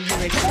terrible when he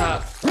wakes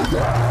up.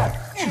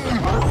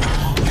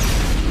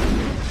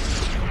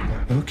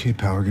 Okay,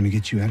 pal, we're gonna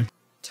get you out of...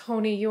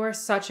 Tony, you are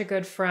such a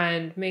good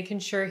friend, making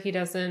sure he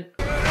doesn't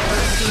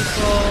hurt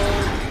people,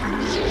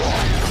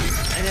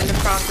 and in the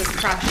process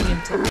crashing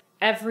into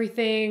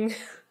everything.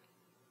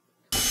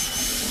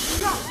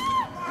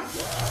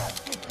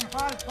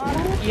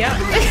 Yep.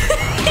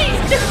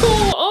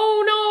 No!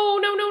 Oh no!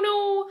 No, no,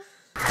 no!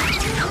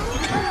 Good job,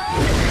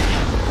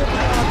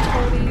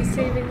 Tony,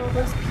 saving all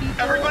those people.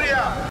 Everybody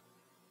out!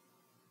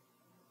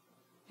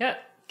 Yeah,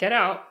 get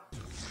out.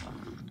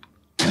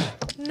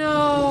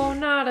 No,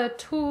 not a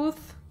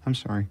tooth. I'm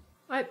sorry.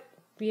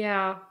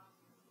 Yeah.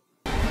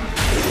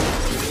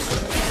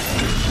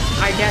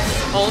 I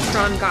guess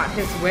Ultron got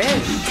his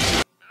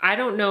wish. I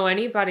don't know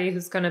anybody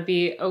who's gonna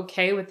be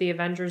okay with the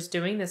Avengers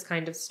doing this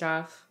kind of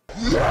stuff.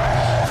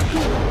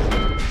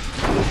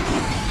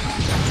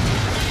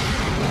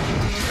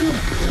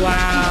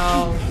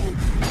 Wow.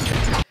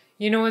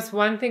 You know, it's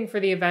one thing for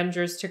the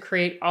Avengers to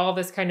create all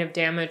this kind of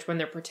damage when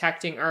they're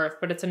protecting Earth,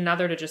 but it's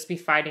another to just be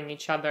fighting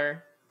each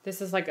other.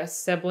 This is like a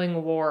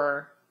sibling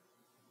war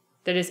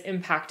that is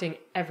impacting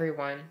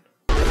everyone.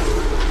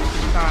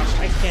 Gosh,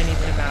 I can't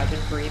even imagine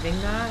breathing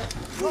that.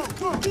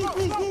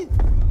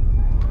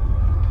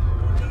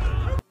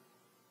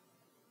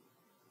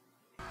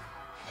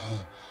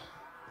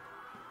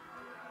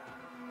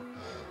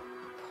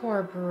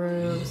 Poor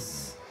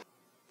Bruce.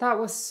 That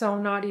was so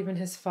not even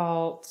his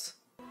fault.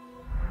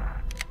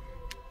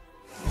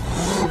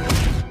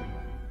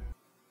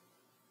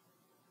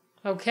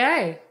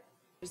 Okay.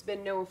 There's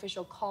been no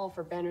official call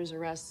for Banner's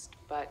arrest,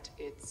 but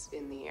it's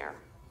in the air.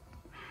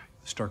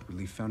 The Stark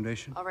Relief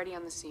Foundation? Already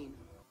on the scene.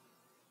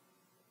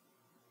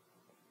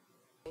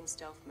 In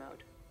stealth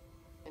mode.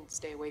 And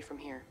stay away from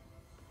here.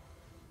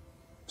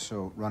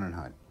 So, run and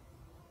hide.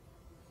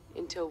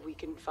 Until we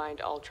can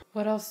find Ultron.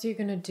 What else are you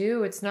gonna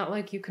do? It's not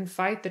like you can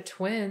fight the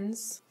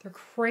twins. They're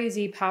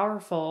crazy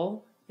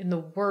powerful in the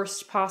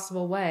worst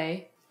possible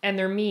way. And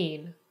they're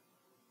mean.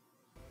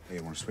 Hey,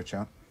 you want to switch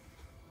out?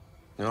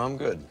 No, I'm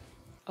good.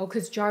 Oh,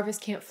 because Jarvis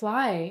can't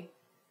fly.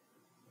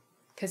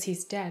 Because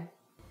he's dead.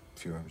 A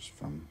few hours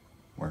from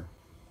where?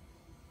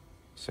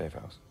 Safe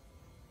house.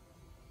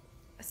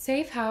 A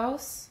safe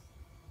house?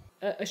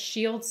 A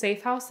shield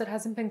safe house that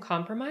hasn't been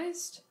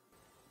compromised?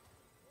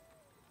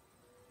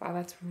 Wow,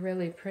 that's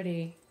really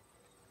pretty.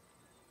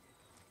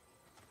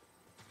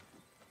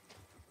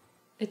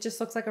 It just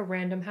looks like a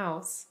random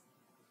house.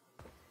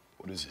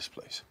 What is this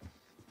place?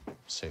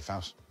 Safe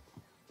house.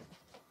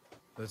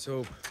 Let's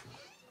hope.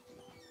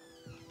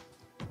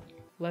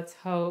 Let's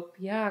hope.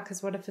 Yeah,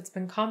 because what if it's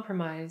been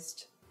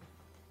compromised?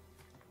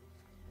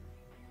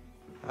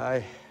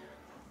 Hi.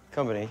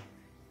 Company.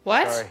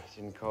 What? Sorry,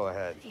 didn't call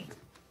ahead.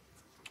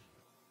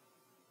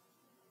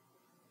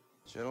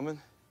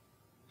 Gentlemen,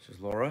 This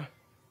is Laura.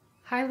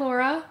 Hi,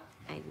 Laura.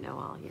 I know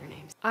all your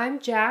names. I'm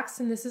Jax,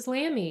 and this is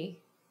Lammy.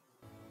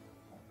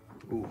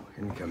 Ooh,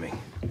 incoming.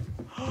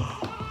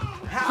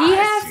 He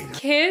has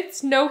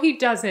kids? No, he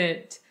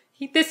doesn't.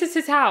 This is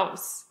his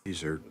house.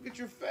 These are Look at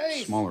your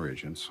face. smaller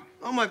agents.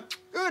 Oh my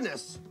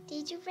goodness.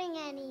 Did you bring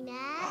any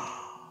nuts?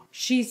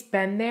 She's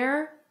been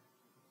there?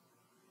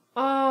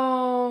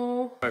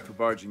 Oh. Sorry for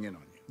barging in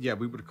on you. Yeah,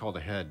 we would have called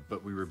ahead,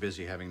 but we were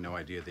busy having no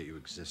idea that you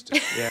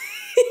existed. Yeah.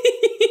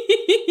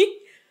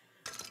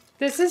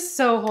 This is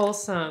so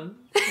wholesome.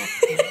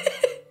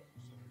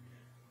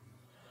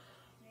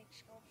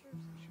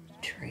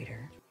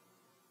 Traitor.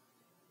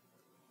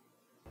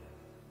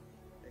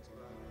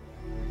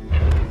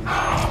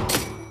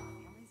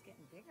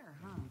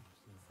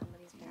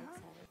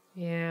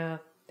 Yeah,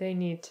 they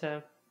need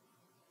to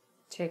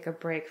take a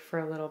break for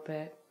a little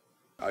bit.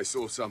 I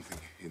saw something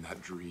in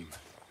that dream.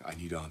 I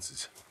need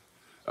answers.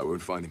 I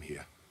won't find him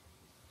here.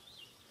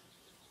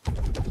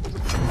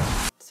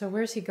 So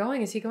where's he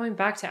going? Is he going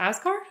back to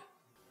Asgard?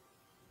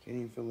 Can't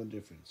even feel the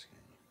difference,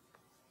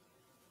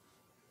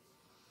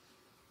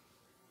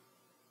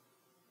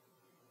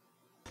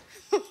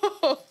 can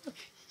you?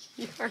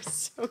 You are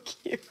so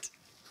cute.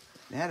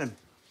 Adam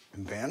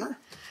and Banner?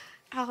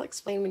 I'll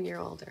explain when you're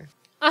older.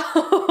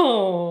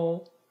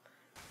 Oh.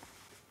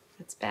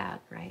 That's bad,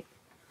 right?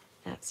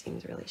 That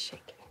seems really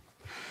shaky.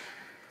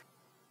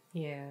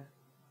 Yeah.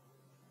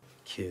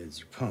 Kids,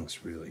 you're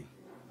punks, really.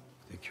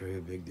 They carry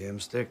a big damn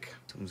stick.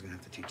 Someone's gonna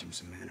have to teach them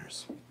some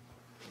manners.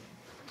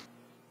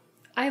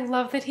 I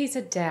love that he's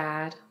a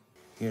dad.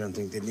 You don't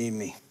think they need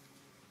me?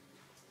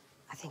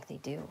 I think they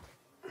do.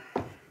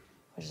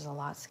 Which is a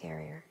lot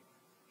scarier.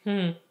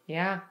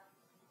 Yeah.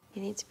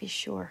 You need to be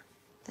sure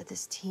that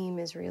this team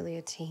is really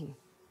a team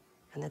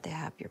and that they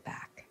have your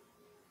back.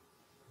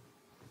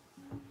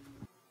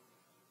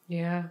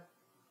 Yeah.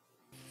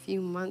 A few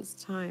months'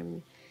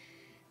 time,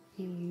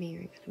 you and me are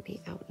gonna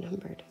be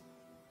outnumbered.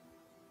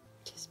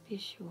 Just be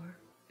sure.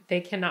 They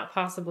cannot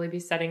possibly be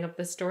setting up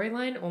this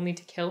storyline only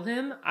to kill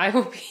him. I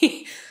will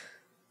be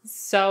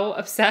so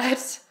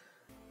upset.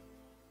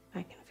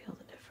 I can feel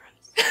the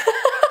difference.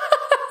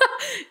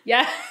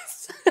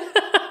 Yes.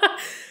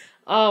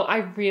 Oh, I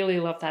really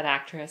love that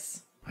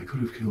actress. I could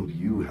have killed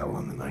you,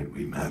 Helen, the night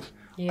we met.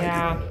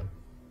 Yeah.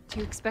 Do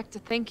you expect a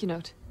thank you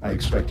note? I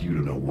expect you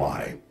to know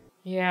why.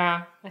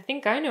 Yeah, I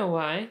think I know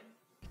why.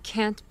 You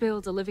can't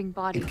build a living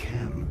body.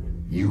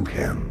 You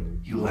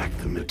can. You lack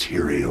the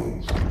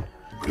materials.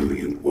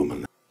 Brilliant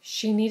woman.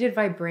 She needed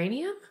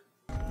vibranium?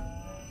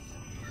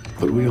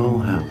 But we all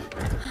have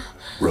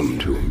room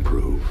to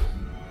improve.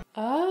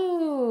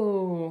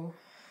 Oh.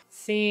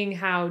 Seeing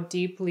how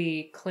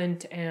deeply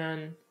Clint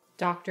and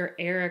Dr.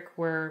 Eric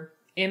were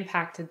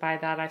impacted by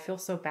that, I feel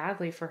so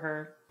badly for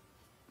her.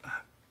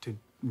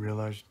 Didn't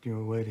realize you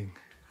were waiting.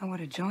 I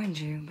would have joined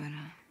you, but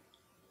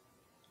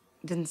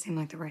it didn't seem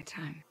like the right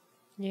time.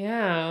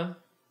 Yeah.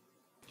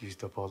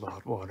 Used up all the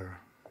hot water.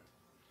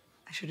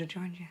 I should have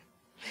joined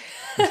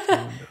you.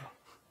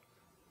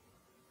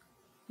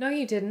 No,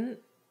 you didn't.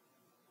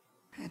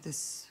 I had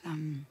this,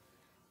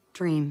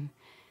 dream.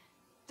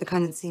 The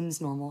kind that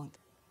seems normal.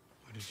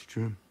 What did you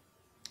dream?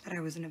 That I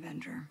was an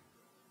Avenger.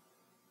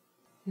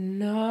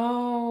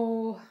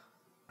 No.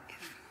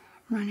 If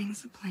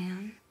running's the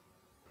plan,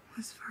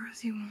 as far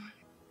as you want.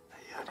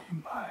 How do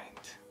you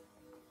mind?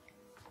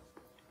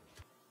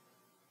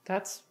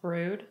 That's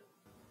rude.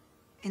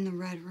 In the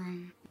Red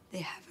Room, they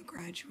have a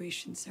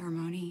graduation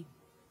ceremony.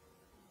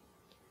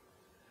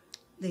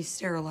 They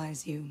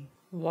sterilize you.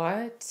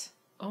 What?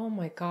 Oh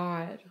my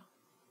God.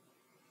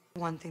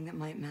 One thing that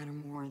might matter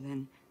more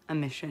than a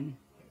mission.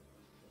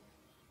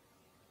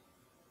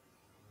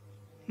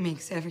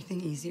 Makes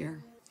everything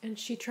easier. And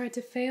she tried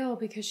to fail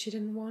because she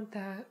didn't want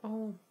that.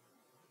 Oh.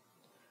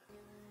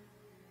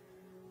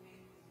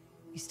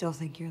 You still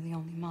think you're the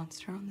only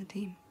monster on the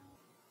team?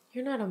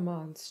 You're not a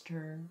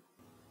monster.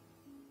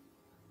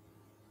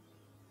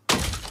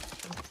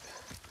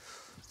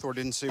 Thor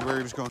didn't see where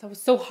he was going. That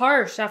was so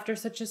harsh after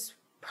such a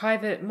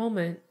private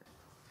moment.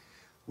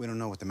 We don't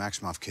know what the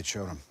Maximoff kid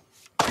showed him.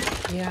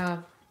 Yeah.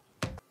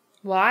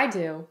 Well, I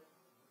do.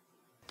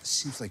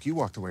 Seems like you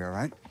walked away all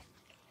right.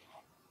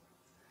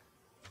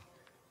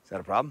 Is that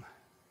a problem?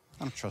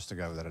 I don't trust a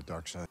guy without a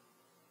dark side.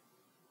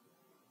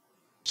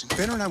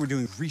 Banner and I were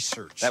doing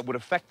research. That would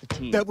affect the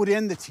team. That would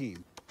end the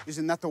team.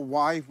 Isn't that the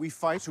why we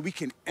fight? So we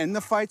can end the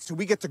fight? So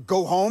we get to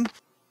go home?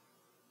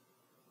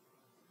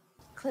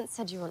 Clint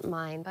said you wouldn't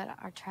mind, but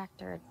our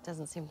tractor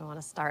doesn't seem to want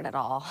to start at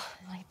all.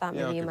 I thought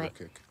maybe you might...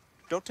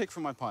 Don't take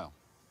from my pile.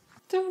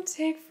 Don't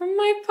take from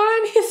my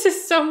pun. This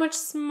is so much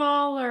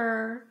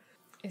smaller.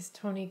 Is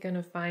Tony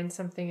gonna find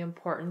something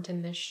important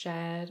in this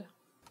shed?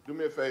 Do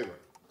me a favor.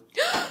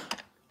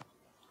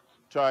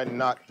 Try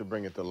not to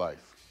bring it to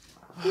life.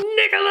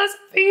 Nicholas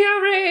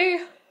Fury!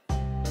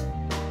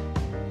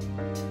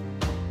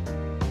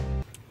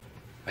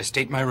 I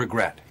state my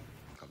regret.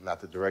 I'm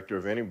not the director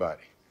of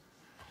anybody.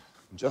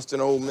 I'm just an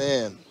old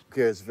man who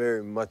cares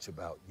very much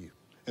about you.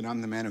 And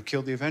I'm the man who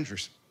killed the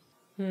Avengers.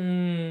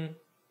 Hmm.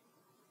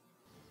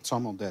 So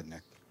I'm all dead,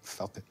 Nick.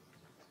 Felt it.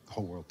 The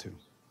whole world, too.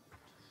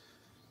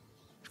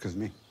 It's because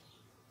of me.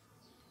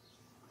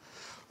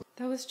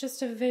 That was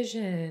just a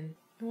vision.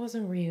 It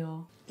wasn't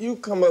real. You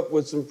come up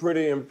with some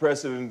pretty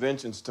impressive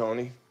inventions,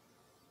 Tony.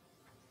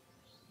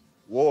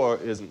 War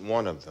isn't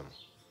one of them.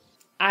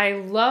 I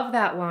love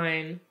that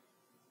line.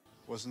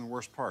 Wasn't the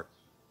worst part.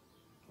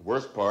 The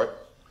worst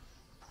part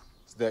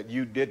is that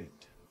you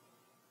didn't.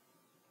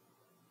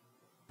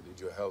 I need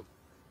your help.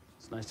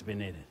 It's nice to be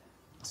needed.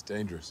 It's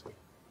dangerous.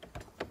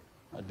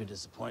 I'd be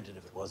disappointed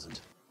if it wasn't.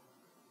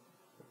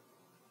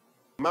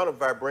 The amount of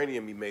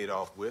vibranium he made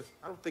off with,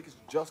 I don't think it's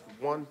just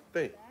one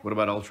thing. What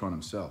about Ultron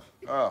himself?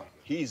 Oh,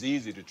 he's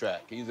easy to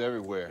track. He's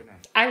everywhere.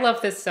 I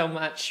love this so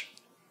much.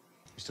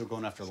 You still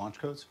going after launch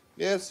codes?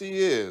 Yes, he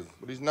is,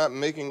 but he's not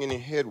making any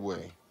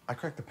headway. I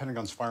cracked the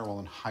Pentagon's firewall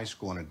in high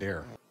school in a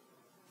dare.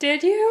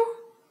 Did you?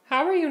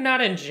 How are you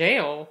not in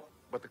jail?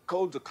 But the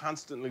codes are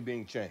constantly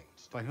being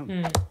changed. By whom?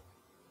 Hmm.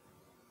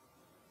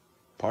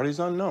 Parties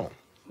unknown.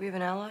 We have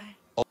an ally?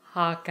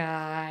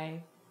 Hawkeye.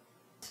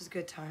 This is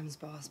good times,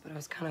 boss, but I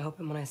was kind of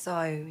hoping when I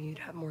saw you, you'd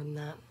have more than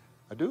that.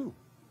 I do.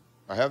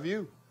 I have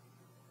you.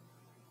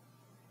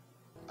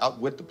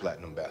 Outwit the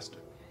platinum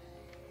bastard.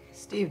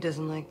 Steve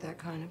doesn't like that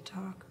kind of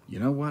talk. You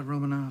know what,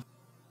 Romanov?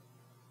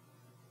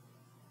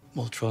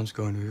 Ultron's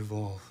going to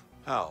evolve.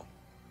 How?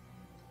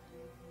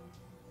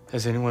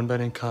 Has anyone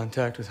been in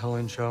contact with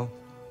Helen Cho?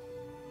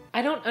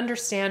 I don't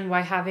understand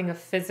why having a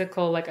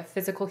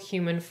physical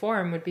human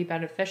form would be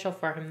beneficial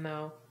for him,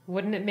 though.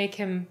 Wouldn't it make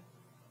him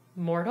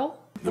mortal?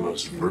 The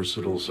most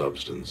versatile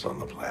substance on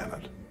the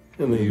planet.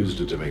 And they used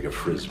it to make a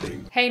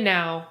frisbee. Hey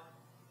now,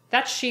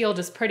 that shield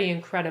is pretty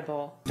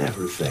incredible.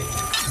 Never think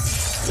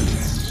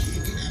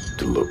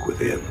to look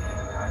within.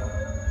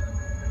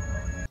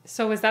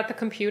 So is that the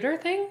computer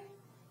thing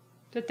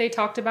that they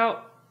talked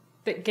about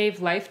that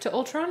gave life to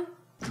Ultron?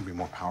 It'd be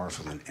more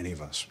powerful than any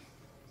of us.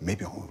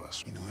 Maybe all of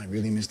us. You know, I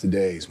really miss the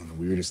days when the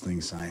weirdest thing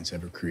science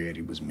ever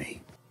created was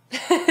me.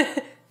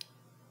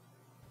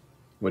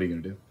 What are you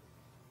gonna do?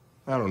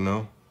 I don't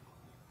know.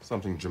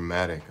 Something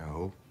dramatic, I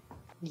hope.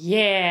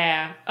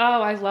 Yeah.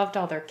 Oh, I loved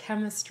all their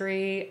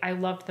chemistry. I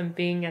loved them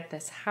being at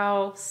this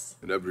house.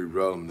 And every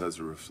realm has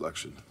a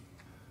reflection.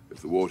 If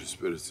the water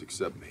spirits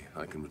accept me,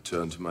 I can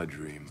return to my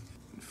dream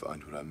and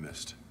find what I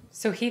missed.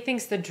 So he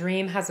thinks the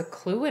dream has a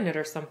clue in it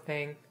or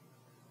something.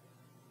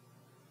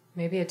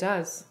 Maybe it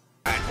does.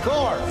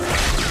 Core!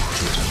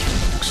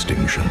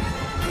 Extinction.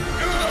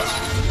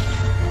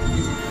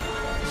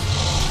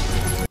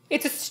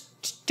 It's a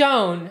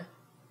stone.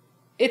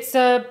 It's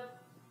a...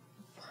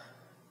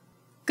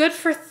 Good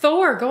for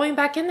Thor going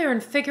back in there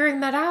and figuring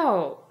that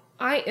out.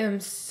 I am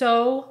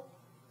so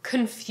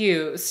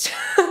confused.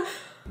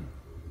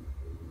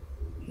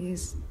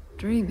 He's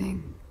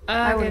dreaming.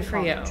 Good for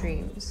you.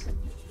 Dreams.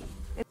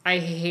 I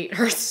hate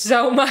her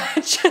so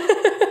much.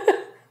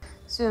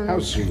 Soon. How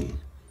soon?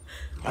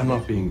 I'm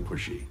not being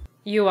pushy.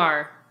 You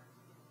are.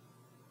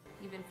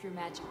 Even through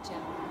magic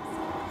gems.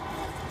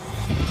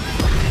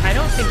 I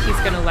don't think he's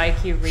gonna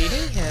like you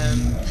reading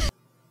him.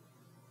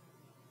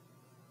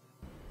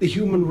 The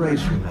human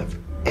race will have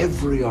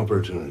every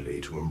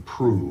opportunity to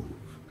improve.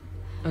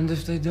 And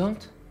if they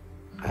don't?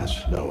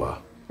 Ask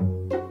Noah.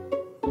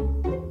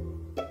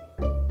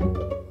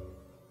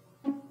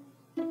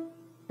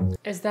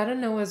 Is that a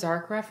Noah's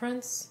Ark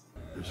reference?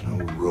 There's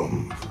no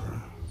room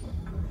for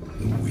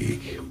the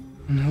weak.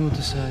 And who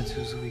decides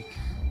who's weak?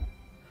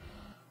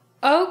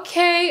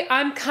 Okay,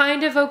 I'm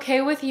kind of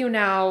okay with you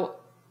now,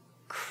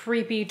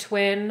 creepy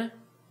twin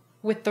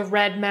with the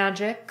red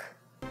magic.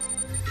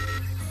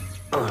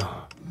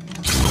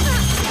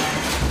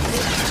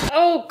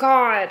 Oh,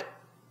 God.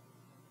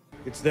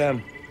 It's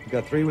them. You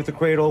got 3 with the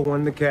cradle, 1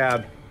 in the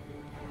cab.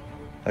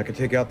 I could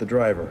take out the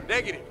driver.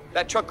 Negative.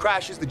 That truck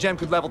crashes, the gem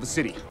could level the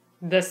city.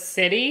 The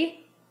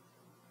city?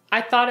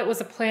 I thought it was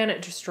a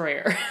planet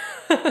destroyer.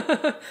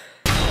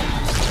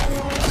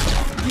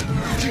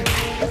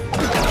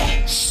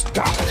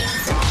 Stop.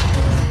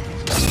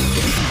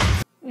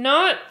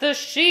 Not the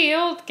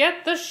shield.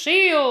 Get the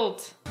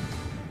shield.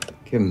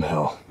 Give him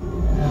hell.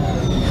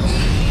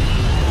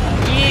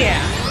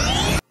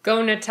 Yeah.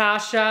 Go,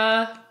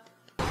 Natasha.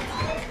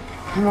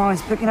 I'm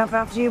always picking up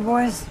after you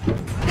boys. Yay,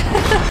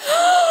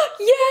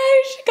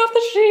 she got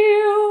the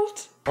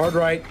shield. Hard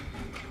right.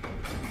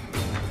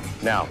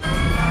 Now.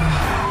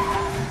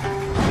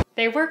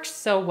 They worked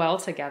so well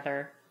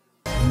together.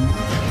 Out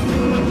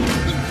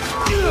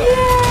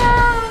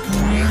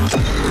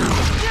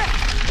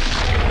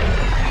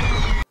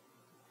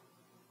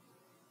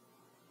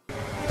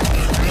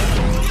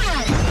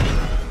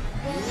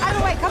of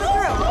the way, coming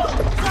through.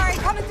 Sorry,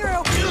 coming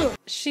through.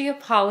 She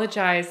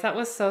apologized. That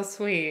was so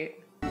sweet.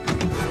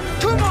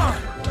 Come on!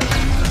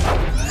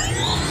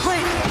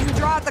 Clint, can you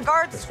draw out the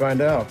guards? Let's find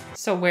out.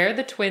 So where are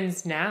the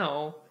twins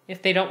now?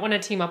 If they don't want to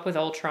team up with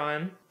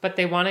Ultron, but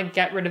they want to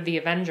get rid of the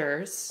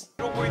Avengers.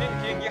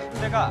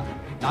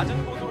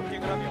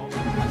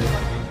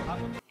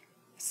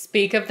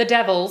 Speak of the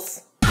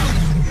devils.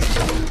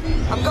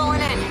 I'm going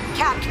in.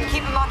 Cap, can you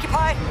keep him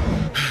occupied?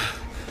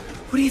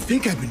 What do you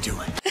think I've been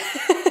doing?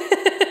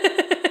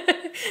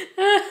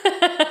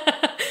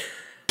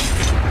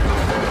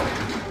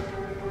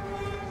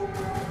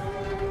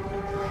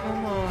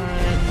 Come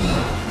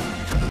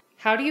on.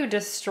 How do you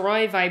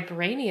destroy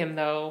vibranium,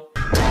 though?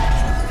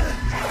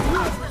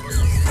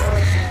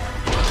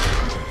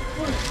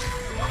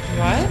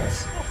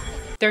 What?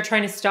 They're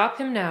trying to stop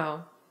him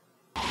now.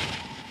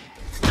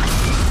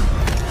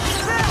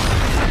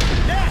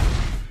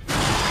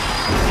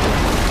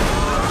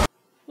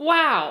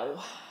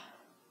 Wow.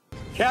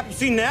 Cap, you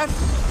see Nat?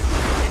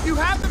 If you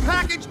have the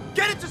package,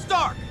 get it to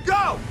Stark.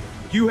 Go!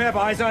 You have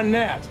eyes on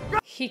Nat.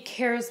 He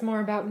cares more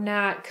about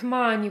Nat. Come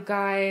on, you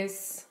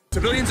guys.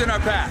 Civilians in our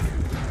path.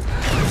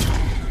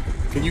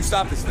 Can you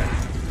stop this thing?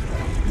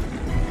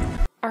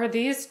 Are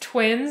these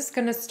twins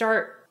gonna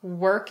start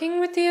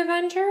working with the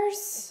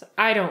Avengers?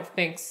 I don't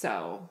think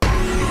so.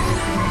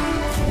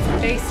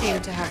 They seem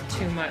to have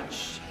too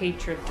much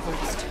hatred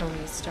towards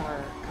Tony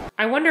Stark.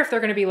 I wonder if they're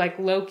gonna be like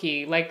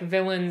Loki, like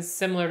villains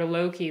similar to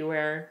Loki,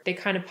 where they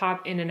kind of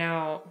pop in and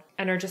out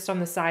and are just on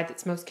the side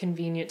that's most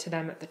convenient to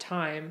them at the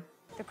time.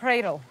 The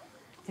cradle.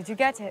 Did you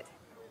get it?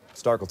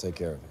 Stark will take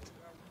care of it.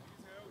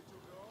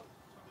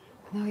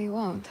 No, he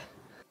won't.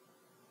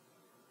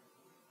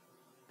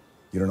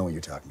 You don't know what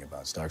you're talking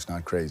about. Stark's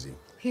not crazy.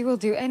 He will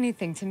do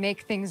anything to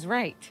make things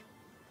right.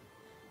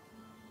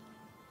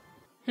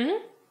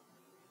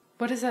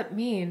 What does that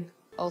mean?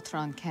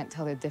 Ultron can't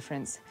tell the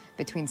difference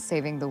between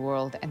saving the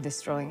world and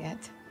destroying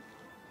it.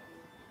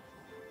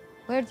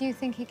 Where do you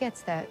think he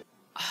gets that?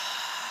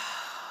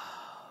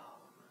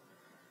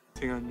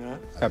 On that?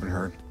 Haven't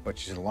heard, but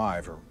she's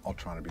alive, or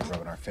Ultron would be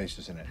rubbing our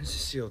faces in it. It's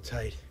just sealed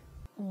tight.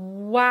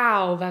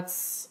 Wow,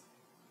 that's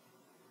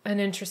an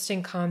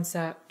interesting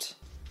concept.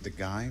 The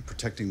guy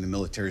protecting the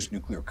military's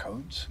nuclear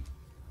codes?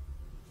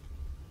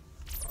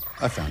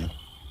 I found him.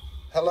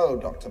 Hello,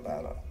 Dr.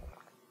 Banner.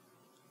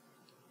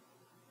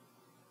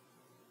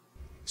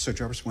 So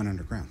Jarvis went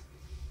underground,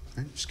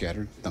 right?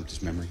 Scattered, dumped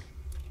his memory,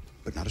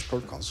 but not his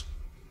protocols.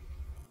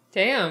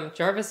 Damn,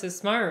 Jarvis is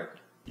smart.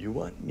 You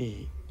want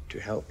me to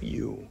help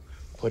you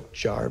put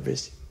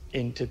Jarvis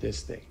into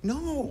this thing?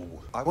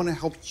 No, I want to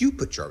help you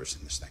put Jarvis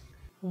in this thing.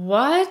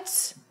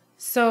 What?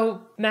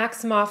 So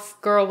Maximoff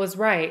girl was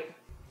right.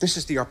 This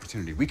is the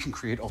opportunity. We can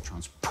create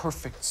Ultron's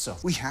perfect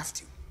self. We have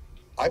to.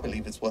 I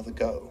believe it's worth a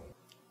go.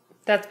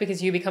 That's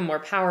because you become more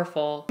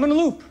powerful. I'm in a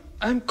loop.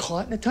 I'm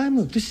caught in a time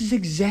loop. This is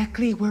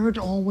exactly where it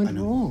all went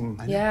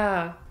wrong.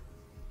 Yeah.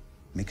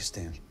 Make a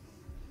stand.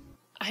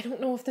 I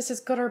don't know if this is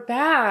good or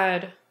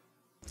bad.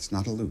 It's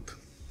not a loop.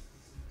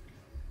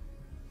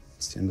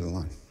 It's the end of the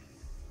line.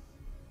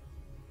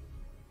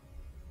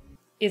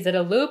 Is it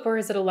a loop or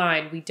is it a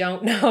line? We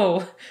don't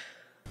know.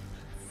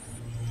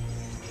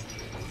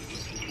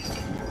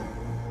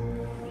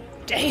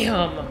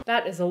 Damn,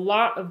 that is a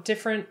lot of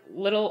different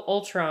little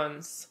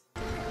Ultrons.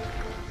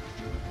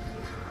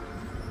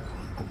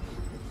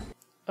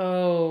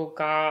 Oh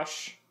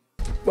gosh.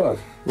 But,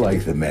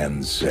 like the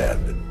man said,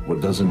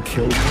 what doesn't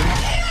kill you?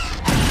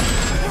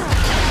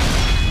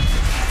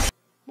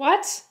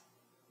 What?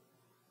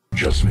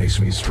 Just makes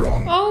me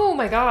strong. Oh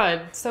my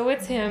god, so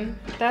it's him.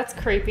 That's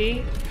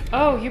creepy.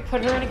 Oh, you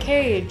put her in a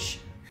cage.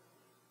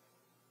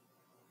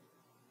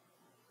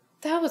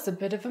 That was a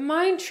bit of a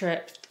mind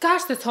trip.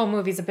 Gosh, this whole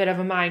movie's a bit of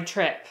a mind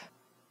trip.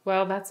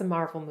 Well, that's a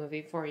Marvel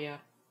movie for you.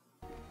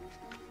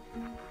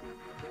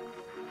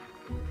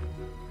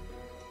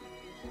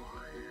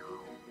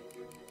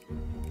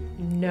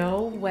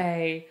 No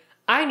way.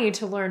 I need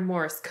to learn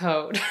Morse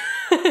code.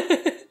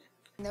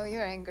 No,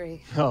 you're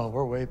angry. Oh,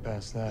 we're way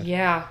past that.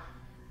 Yeah.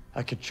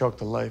 I could choke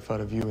the life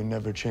out of you and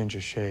never change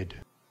a shade.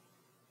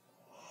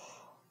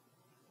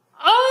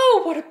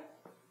 Oh, what a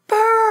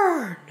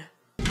burn!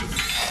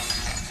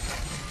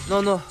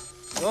 No,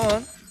 go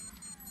on.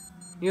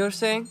 You're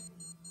saying?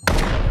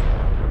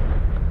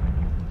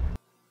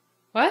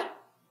 What?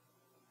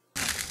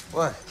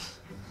 What?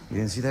 You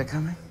didn't see that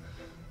coming?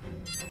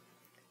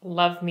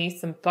 Love me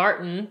some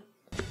Barton.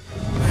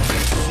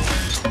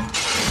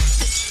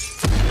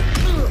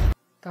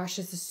 Gosh,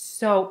 this is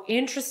so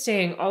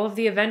interesting. All of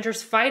the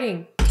Avengers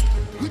fighting.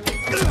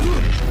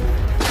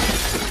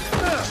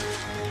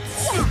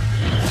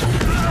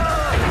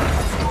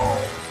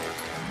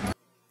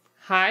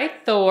 Hi,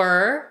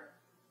 Thor.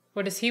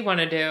 What does he want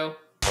to do?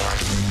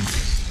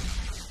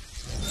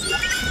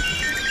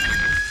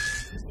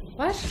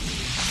 What?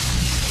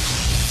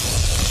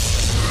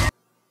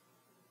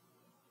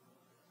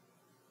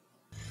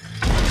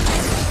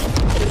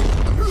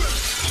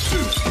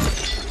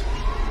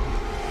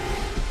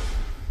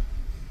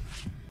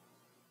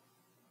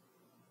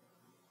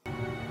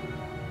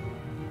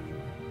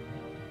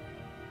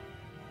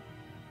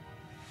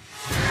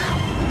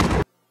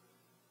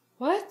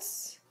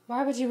 What?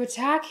 Why would you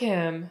attack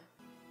him?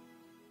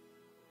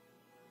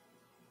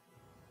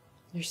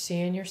 You're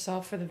seeing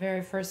yourself for the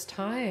very first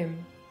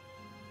time.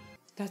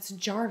 That's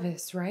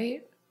Jarvis,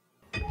 right?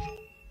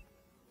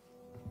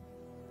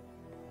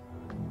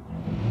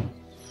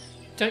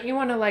 Don't you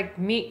want to, like,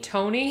 meet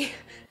Tony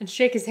and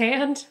shake his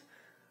hand?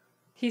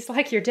 He's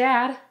like your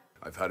dad.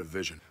 I've had a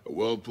vision. A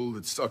whirlpool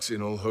that sucks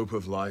in all hope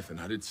of life, and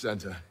at its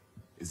center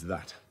is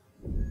that.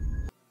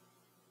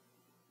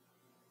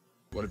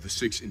 One of the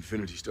 6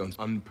 Infinity Stones,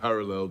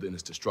 unparalleled in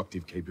its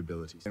destructive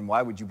capabilities. And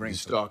why would you bring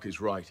Stark is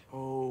right.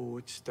 Oh,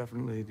 it's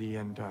definitely the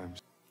end times.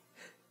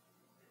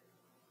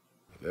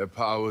 Their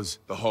powers,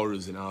 the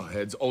horrors in our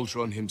heads,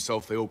 Ultron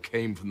himself, they all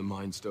came from the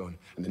Mind Stone,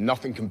 and they're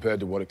nothing compared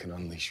to what it can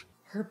unleash.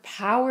 Her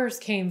powers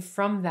came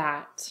from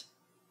that.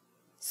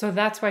 So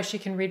that's why she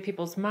can read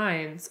people's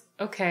minds.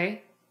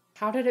 Okay.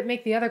 How did it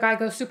make the other guy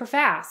go super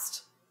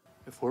fast?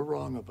 If we're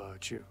wrong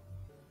about you,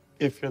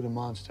 if you're the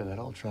monster that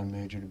Ultron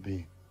made you to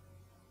be,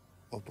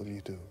 what will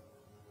you do?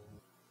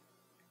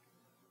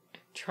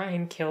 Try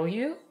and kill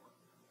you?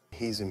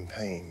 He's in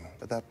pain,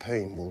 but that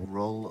pain will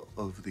roll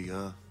over the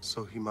earth,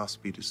 so he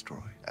must be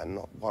destroyed. And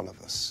not one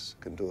of us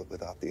can do it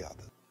without the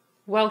other.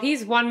 Well,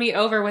 he's won me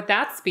over with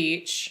that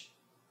speech.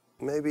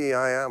 Maybe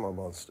I am a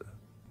monster.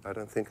 I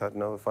don't think I'd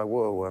know if I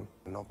were one.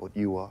 Not what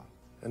you are,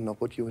 and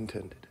not what you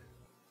intended.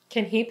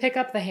 Can he pick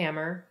up the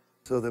hammer?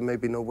 So there may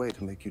be no way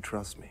to make you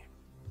trust me.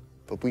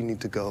 But we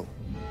need to go.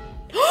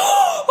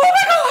 Oh my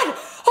god!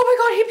 Oh my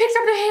god, he picked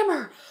up the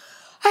hammer!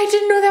 I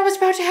didn't know that was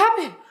about to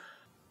happen.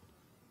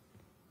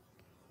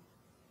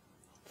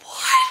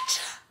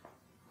 What?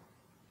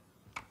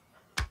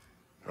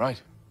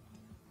 Right.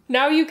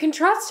 Now you can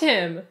trust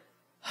him.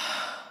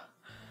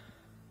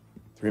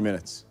 3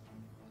 minutes.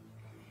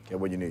 Get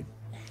what you need.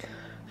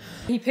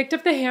 He picked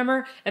up the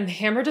hammer, and the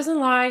hammer doesn't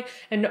lie,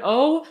 and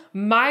oh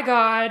my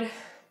god,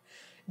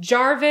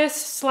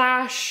 Jarvis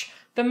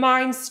 / the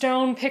Mind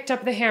Stone picked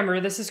up the hammer.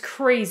 This is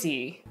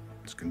crazy.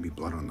 There's gonna be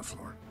blood on the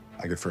floor.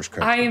 I get first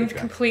crack. I am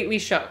completely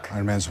shook.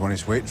 Iron Man's the one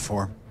he's waiting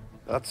for.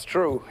 That's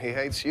true. He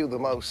hates you the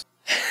most.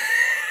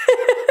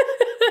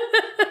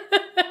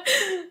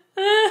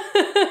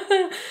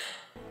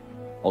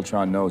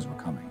 Ultron knows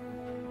we're coming.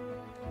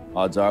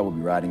 Odds are we'll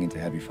be riding into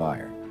heavy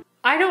fire.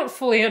 I don't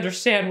fully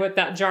understand what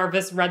that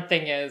Jarvis red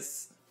thing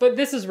is, but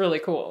this is really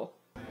cool.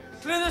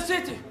 Clear the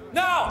city,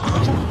 now!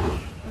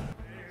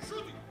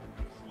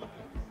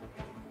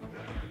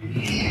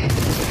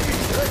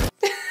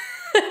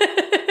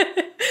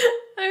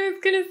 I was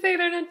gonna say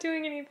they're not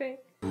doing anything.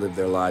 Live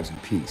their lives in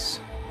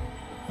peace.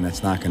 And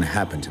that's not gonna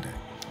happen today.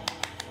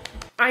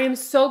 I am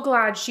so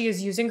glad she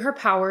is using her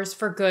powers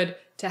for good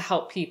to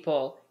help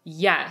people.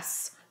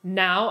 Yes.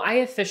 Now I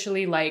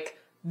officially like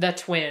the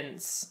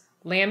twins.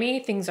 Lammy,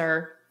 things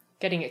are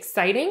getting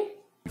exciting.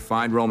 We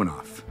find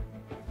Romanoff,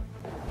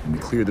 and we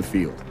clear the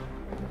field.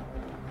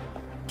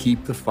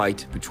 Keep the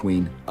fight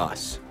between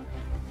us.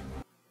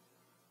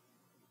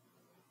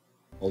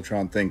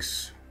 Ultron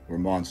thinks we're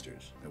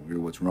monsters, that we're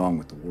what's wrong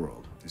with the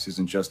world. This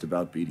isn't just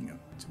about beating him.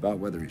 It's about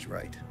whether he's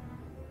right.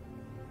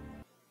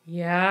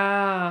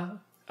 Yeah.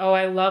 Oh,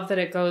 I love that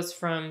it goes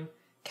from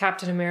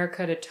Captain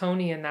America to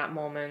Tony in that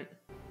moment.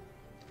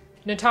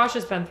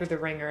 Natasha's been through the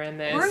ringer in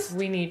this. What?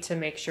 We need to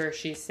make sure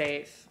she's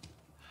safe.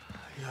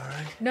 You all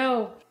right?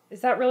 No.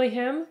 Is that really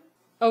him?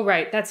 Oh,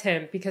 right. That's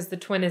him, because the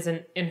twin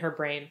isn't in her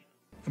brain.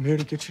 I'm here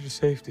to get you to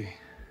safety.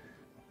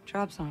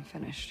 Job's not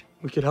finished.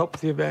 We could help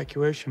with the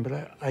evacuation,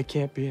 but I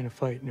can't be in a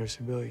fight near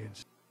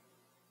civilians.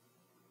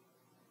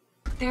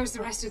 There's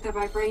the rest of the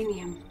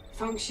vibranium.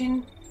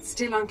 Function,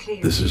 still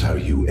unclear. This is how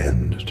you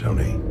end,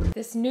 Tony.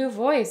 This new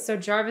voice, so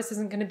Jarvis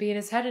isn't going to be in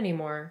his head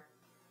anymore.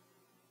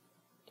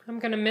 I'm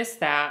going to miss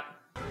that.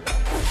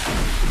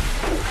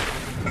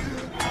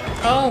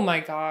 Oh my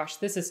gosh,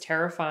 this is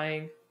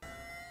terrifying.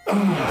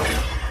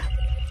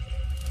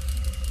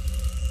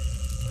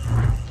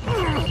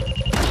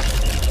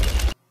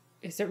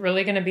 Is it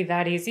really going to be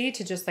that easy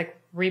to just like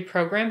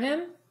reprogram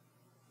him?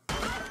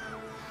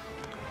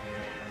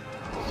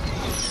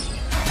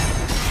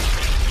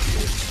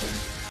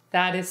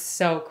 That is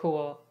so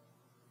cool.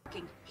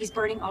 He's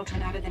burning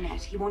Ultron out of the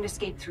net. He won't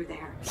escape through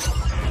there.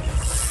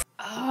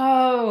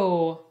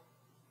 Oh.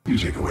 You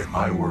take away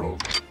my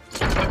world,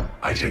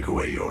 I take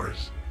away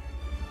yours.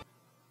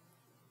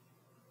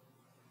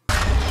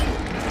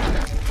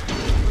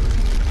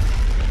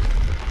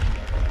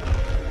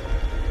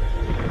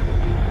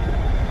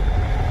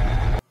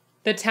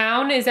 The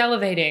town is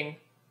elevating.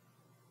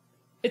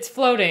 It's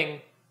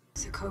floating.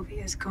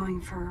 Sokovia's going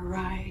for a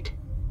ride.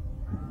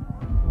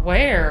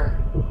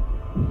 Where?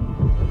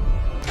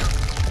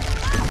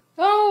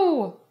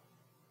 Oh!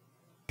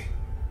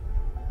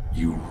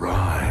 You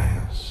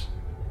rise,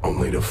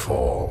 only to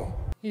fall.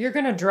 You're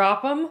gonna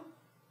drop him?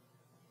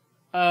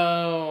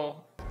 Oh.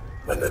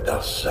 When the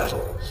dust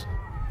settles,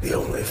 the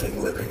only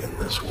thing living in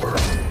this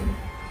world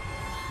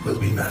will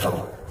be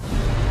metal.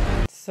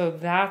 So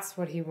that's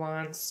what he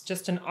wants.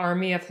 Just an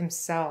army of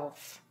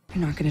himself.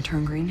 You're not gonna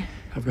turn green?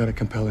 I've got a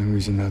compelling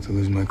reason not to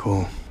lose my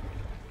cool.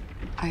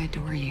 I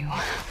adore you.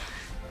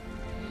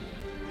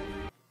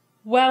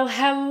 Well,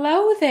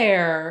 hello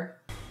there.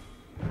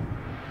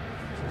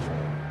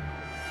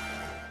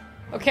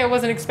 Okay, I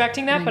wasn't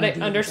expecting that, but I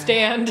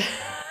understand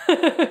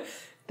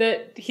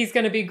that he's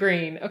gonna be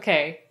green.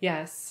 Okay,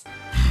 yes.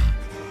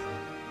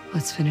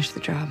 Let's finish the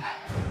job.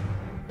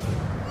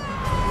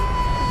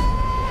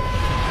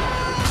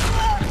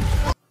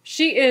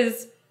 She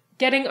is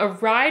getting a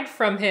ride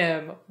from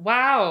him.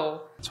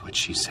 Wow. That's what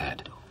she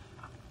said.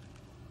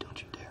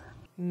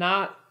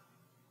 Not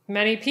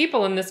many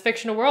people in this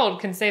fictional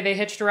world can say they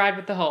hitched a ride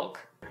with the Hulk.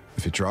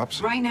 If it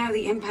drops? Right now,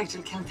 the impact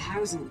will kill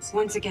thousands.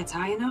 Once it gets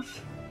high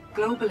enough,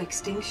 global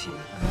extinction.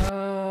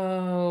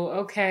 Oh,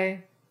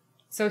 okay.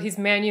 So he's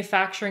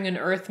manufacturing an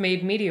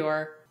Earth-made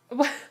meteor.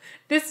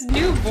 This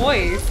new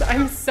voice,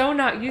 I'm so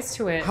not used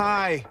to it.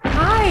 Hi.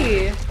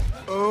 Hi.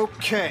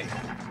 Okay.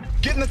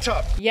 Get in the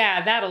tub.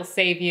 Yeah, that'll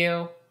save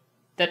you.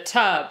 The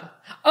tub.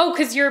 Oh,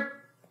 because you're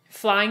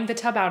flying the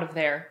tub out of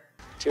there.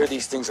 Tear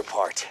these things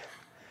apart.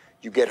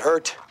 You get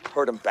hurt,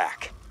 hurt them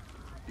back.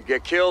 You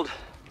get killed,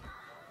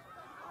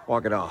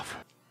 walk it off.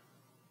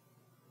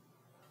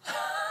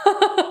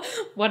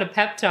 What a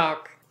pep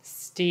talk.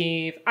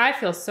 Steve. I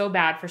feel so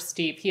bad for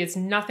Steve. He has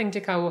nothing to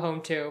go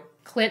home to.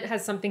 Clint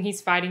has something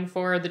he's fighting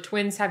for. The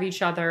twins have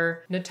each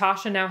other.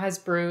 Natasha now has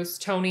Bruce.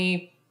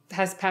 Tony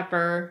has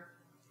Pepper.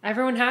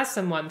 Everyone has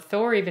someone.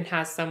 Thor even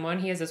has someone.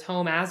 He has his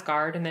home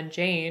Asgard, and then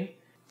Jane.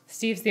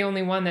 Steve's the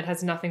only one that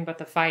has nothing but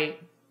the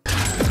fight.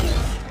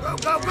 Go,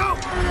 go, go!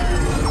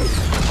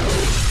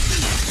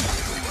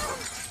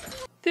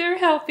 They're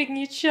helping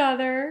each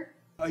other.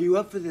 Are you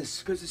up for this?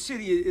 Because the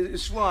city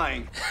is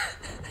flying.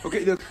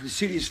 Okay, look, the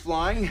city is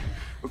flying.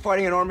 We're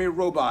fighting an army of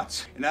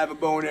robots, and I have a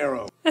bow and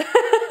arrow.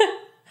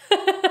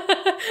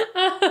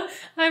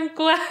 I'm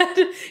glad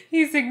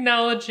he's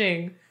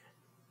acknowledging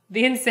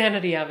the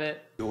insanity of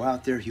it. Go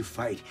out there, you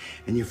fight,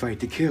 and you fight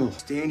to kill.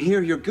 Stay in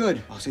here, you're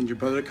good. I'll send your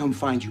brother to come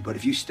find you, but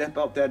if you step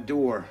out that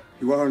door,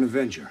 you are an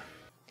Avenger.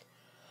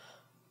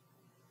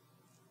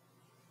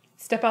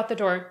 Step out the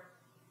door.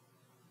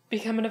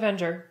 Become an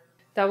Avenger.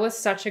 That was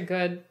such a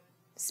good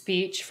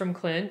speech from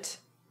Clint.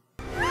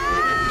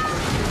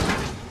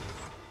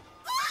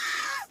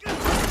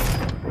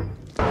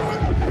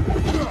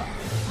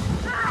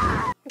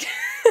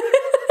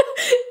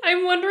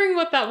 I'm wondering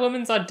what that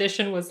woman's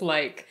audition was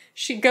like.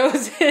 She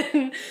goes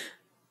in,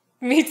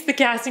 meets the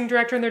casting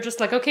director, and they're just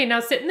like, okay, now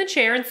sit in the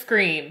chair and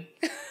scream.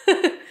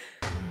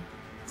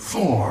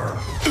 Thor.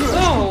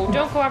 Oh,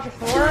 don't go after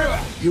Thor.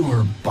 You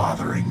are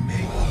bothering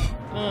me.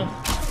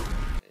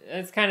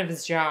 It's kind of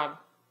his job.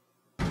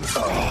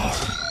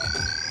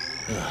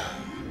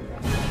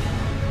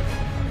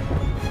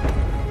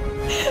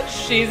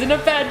 She's an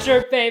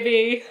Avenger,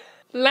 baby.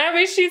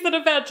 Lammy, she's an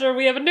Avenger.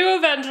 We have a new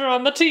Avenger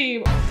on the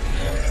team.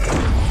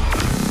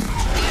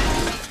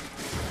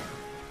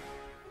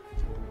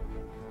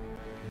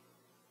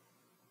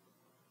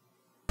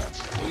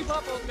 Keep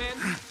up, old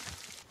man.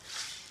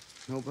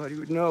 Nobody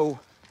would know.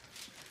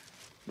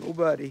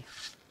 Nobody.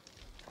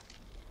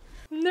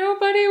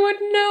 Nobody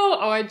would know.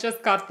 Oh, I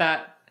just got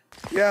that.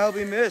 Yeah, I'll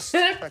be missed.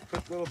 That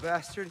quick little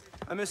bastard.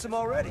 I miss him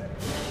already.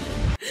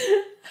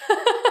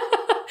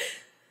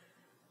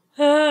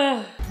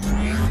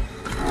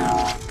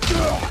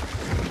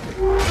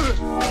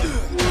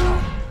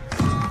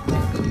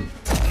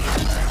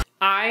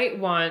 I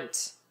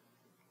want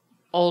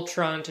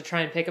Ultron to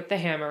try and pick up the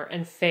hammer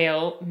and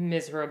fail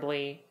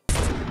miserably.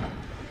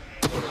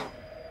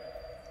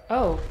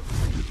 Oh.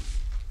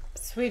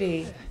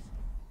 Sweetie.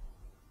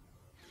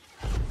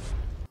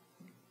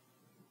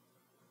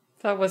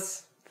 That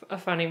was a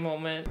funny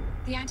moment.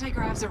 The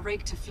anti-gravs are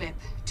rigged to flip.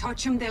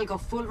 Touch them, they'll go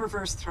full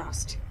reverse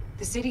thrust.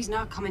 The city's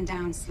not coming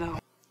down slow.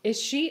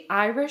 Is she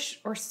Irish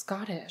or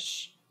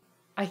Scottish?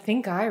 I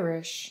think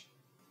Irish.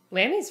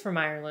 Lammy's from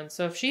Ireland,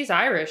 so if she's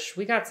Irish,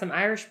 we got some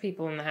Irish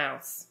people in the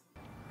house.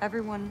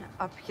 Everyone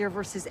up here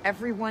versus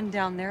everyone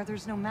down there.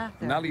 There's no math I'm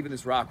there. not leaving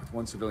this rock with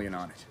one civilian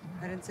on it.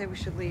 I didn't say we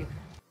should leave.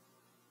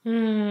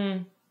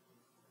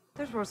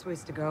 There's worse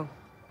ways to go.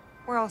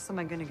 Where else am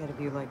I gonna get a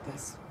view like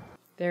this?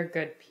 They're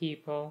good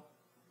people.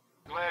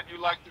 Glad you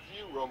like the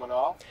view,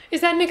 Romanoff.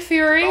 Is that Nick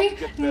Fury?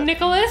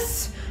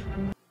 Nicholas?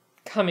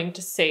 Coming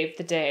to save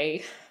the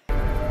day.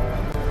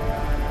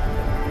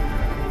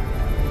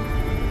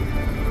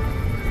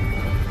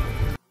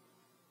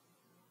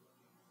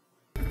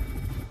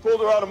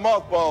 Pulled her out of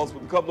mothballs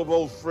with a couple of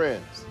old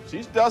friends.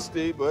 She's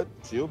dusty, but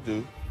she'll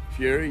do.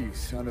 Fury, you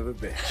son of a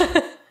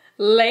bitch.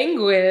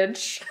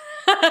 Language.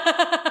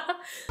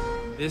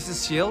 This is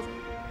S.H.I.E.L.D.?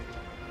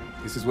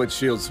 This is what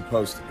S.H.I.E.L.D's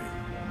supposed to be.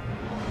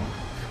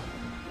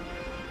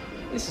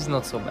 This is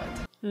not so bad.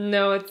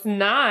 No, it's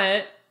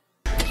not.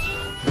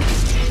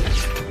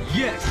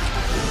 Yes!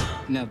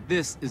 Now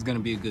this is gonna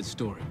be a good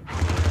story.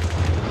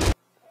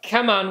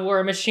 Come on,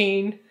 War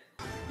Machine.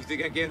 You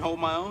think I can't hold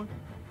my own?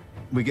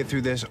 We get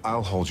through this,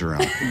 I'll hold your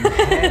own. You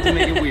had to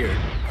make it weird.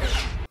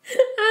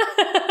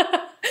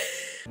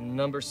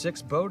 Number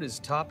 6 boat is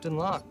topped and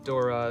locked,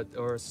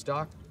 or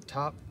stock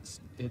top.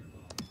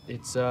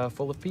 It's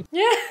full of people.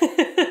 Yeah.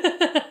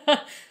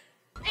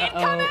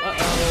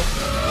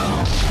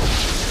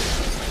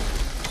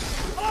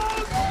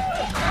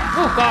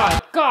 Oh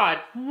God, God,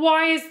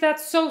 why is that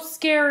so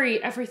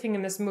scary? Everything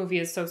in this movie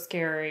is so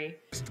scary.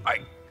 I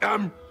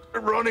am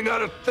running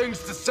out of things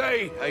to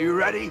say. Are you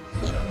ready?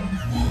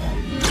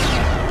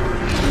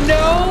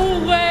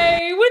 No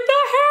way, with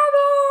the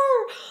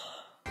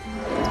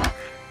hammer!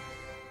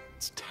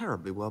 It's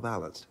terribly well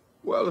balanced.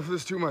 Well, if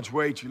there's too much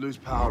weight, you lose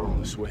power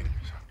on the swing.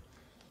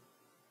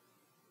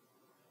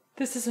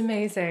 This is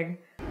amazing.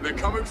 They're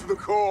coming for the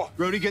core.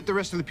 Brody, get the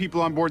rest of the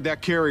people on board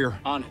that carrier.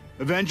 On it.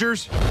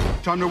 Avengers,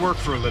 time to work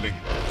for a living.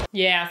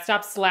 Yeah,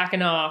 stop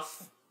slacking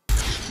off.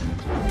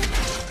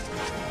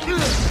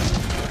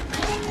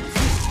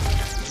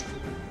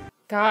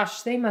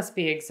 Gosh, they must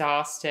be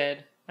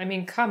exhausted. I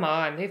mean, come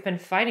on, they've been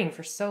fighting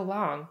for so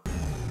long.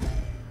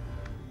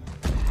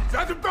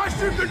 That's the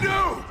best you can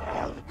do!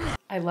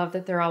 I love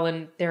that they're all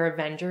in their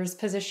Avengers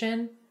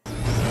position.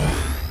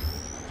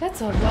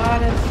 That's a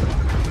lot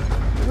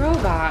of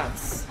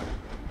robots.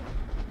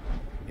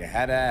 You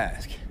had to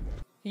ask.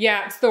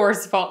 Yeah, it's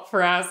Thor's fault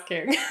for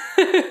asking.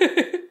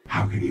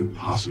 How can you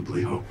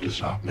possibly hope to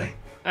stop me?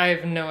 I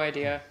have no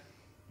idea.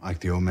 Like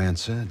the old man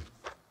said.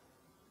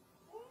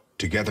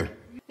 Together.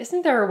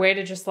 Isn't there a way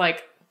to just,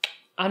 like,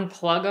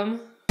 unplug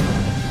them?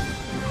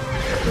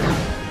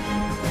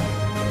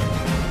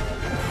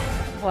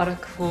 What a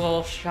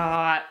cool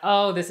shot.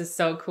 Oh, this is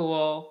so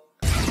cool.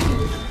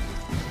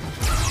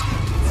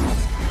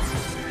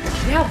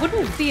 Yeah,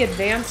 wouldn't the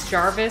advanced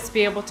Jarvis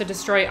be able to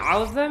destroy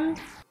all of them?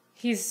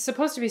 He's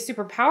supposed to be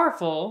super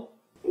powerful.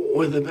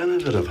 With the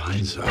benefit of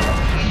hindsight.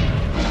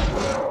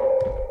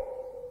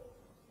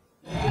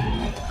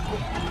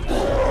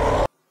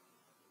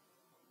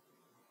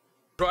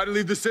 Try to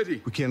leave the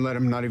city. We can't let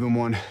him, not even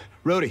one.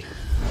 Rhodey.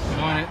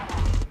 On it.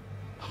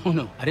 Oh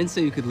no, I didn't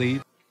say you could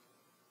leave.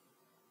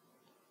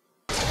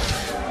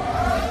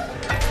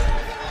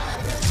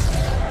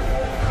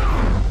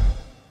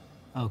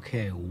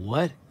 Okay,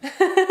 what?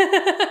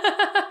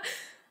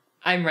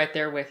 I'm right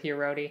there with you,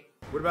 Rhodey.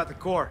 What about the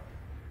core?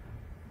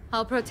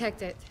 I'll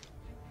protect it.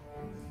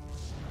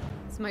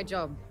 It's my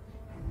job.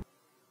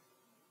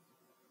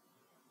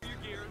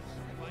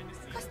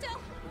 Costello!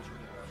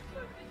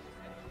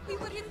 We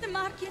were in the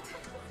market.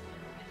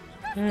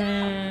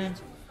 I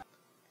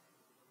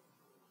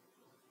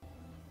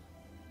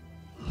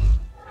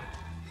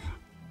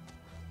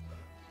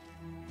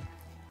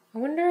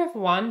wonder if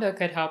Wanda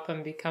could help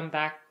him come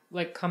back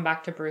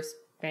to Bruce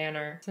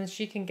Banner, since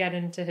she can get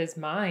into his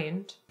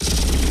mind.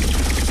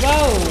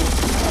 Whoa!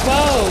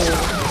 Whoa!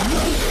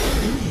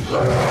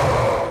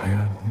 I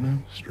got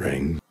no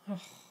strings.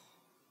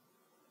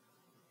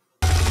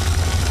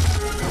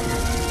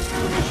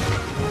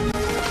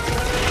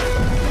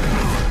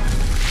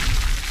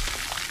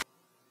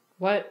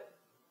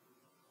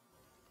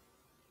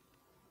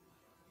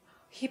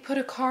 He put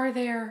a car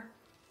there.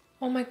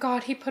 Oh my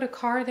God, he put a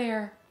car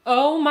there.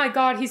 Oh my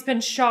God, he's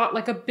been shot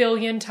like 1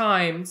 billion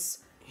times.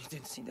 You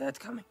didn't see that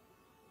coming.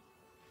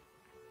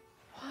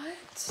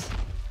 What?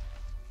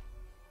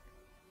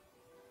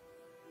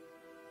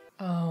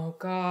 Oh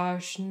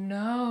gosh,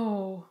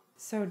 no.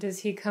 So does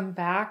he come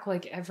back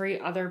like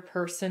every other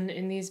person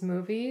in these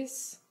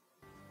movies?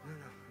 No,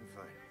 I'm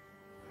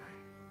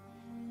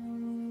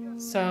fine.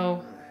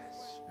 So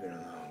It's been a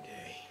long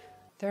day.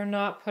 they're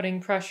not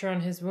putting pressure on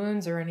his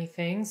wounds or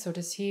anything, so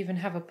does he even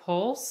have a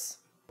pulse?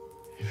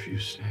 If you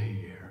stay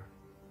here,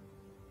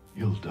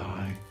 you'll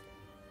die.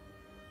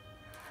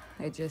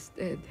 I just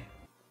did.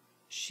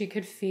 She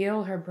could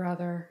feel her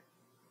brother.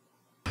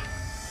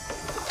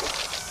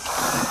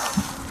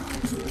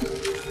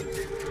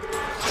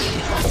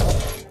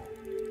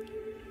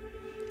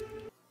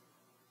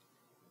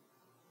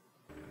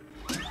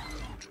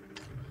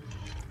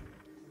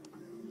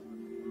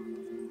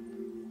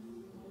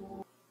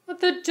 But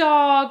the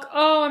dog.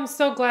 Oh, I'm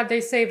so glad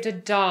they saved a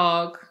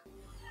dog.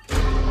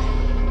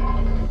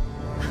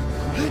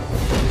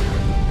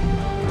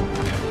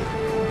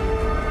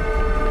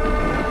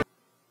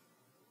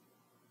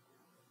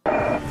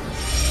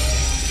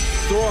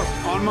 Thor,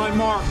 on my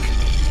mark.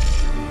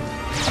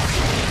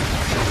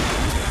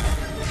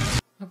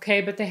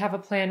 Okay, but they have a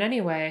plan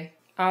anyway.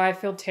 Oh, I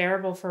feel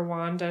terrible for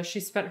Wanda. She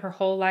spent her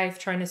whole life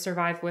trying to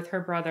survive with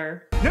her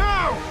brother.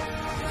 Now!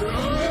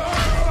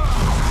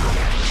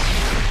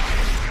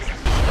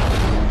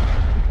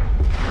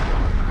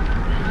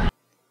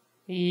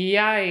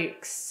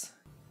 Yikes.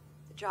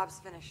 The job's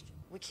finished.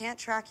 We can't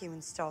track you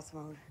in stealth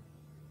mode.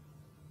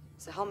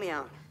 So help me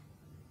out.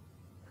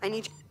 I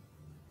need you.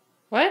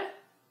 What?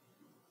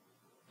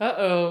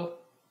 Uh-oh.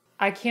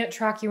 I can't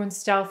track you in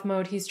stealth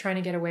mode. He's trying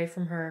to get away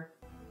from her.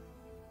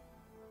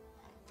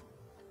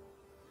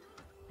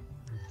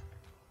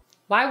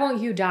 Why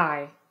won't you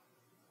die?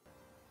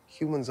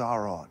 Humans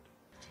are odd,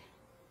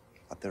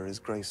 but there is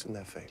grace in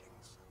their failings.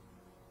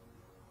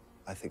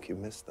 I think you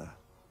missed that.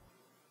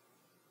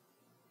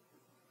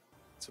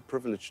 It's a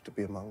privilege to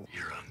be among them.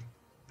 You're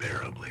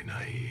unbearably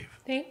naive.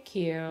 Thank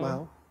you.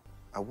 Well,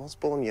 I was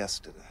born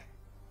yesterday.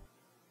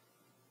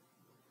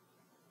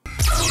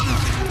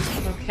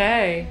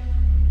 Okay.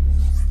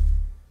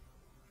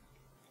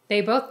 They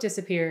both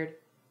disappeared.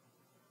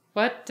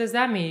 What does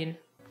that mean?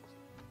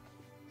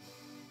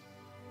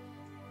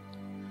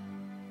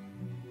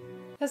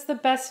 That's the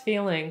best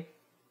feeling.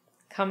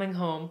 Coming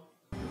home.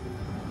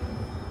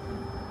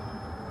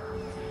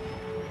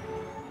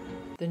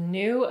 The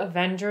new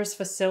Avengers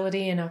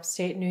facility in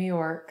upstate New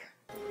York.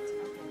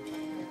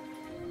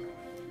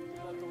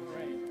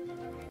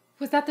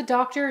 Was that the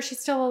doctor? Is she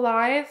still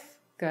alive?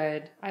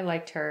 Good. I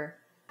liked her.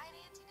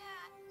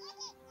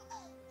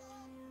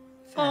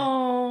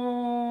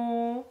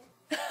 Oh.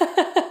 It's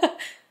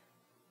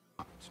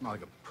not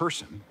like a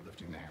person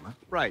lifting the hammer.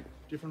 Right.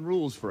 Different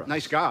rules for us.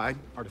 Nice guy,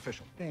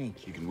 artificial.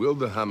 Thank you. He can wield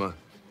the hammer,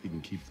 he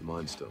can keep the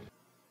Mind Stone.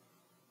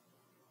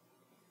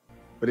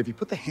 But if you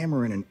put the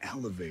hammer in an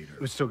elevator, it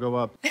would still go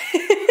up.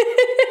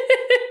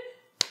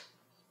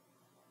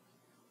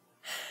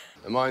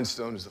 The Mind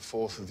Stone is the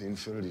fourth of the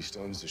Infinity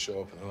Stones to show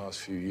up in the last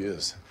few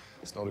years.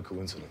 It's not a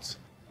coincidence.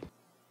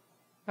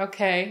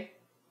 Okay.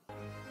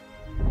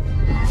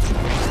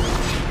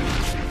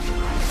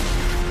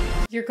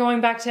 You're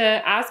going back to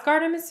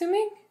Asgard, I'm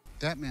assuming?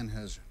 That man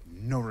has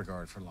no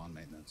regard for lawn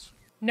maintenance.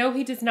 No,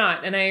 he does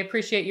not, and I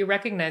appreciate you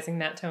recognizing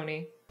that,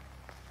 Tony.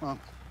 Well,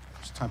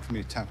 it's time for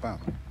me to tap out.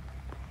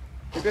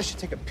 Maybe I should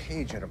take a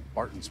page out of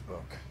Barton's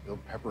book.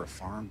 Build Pepper a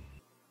farm.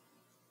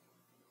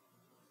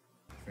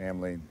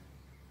 Family,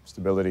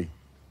 stability.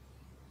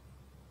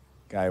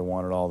 Guy who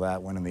wanted all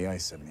that went in the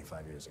ice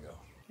 75 years ago.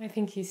 I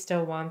think he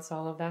still wants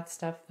all of that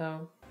stuff,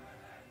 though.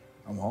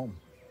 I'm home.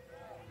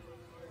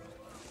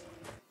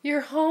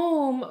 You're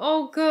home.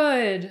 Oh,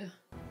 good.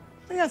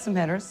 We got some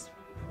hitters.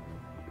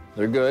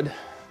 They're good.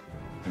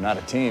 They're not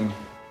a team.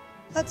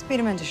 Let's beat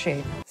them into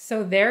shape.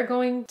 So they're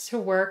going to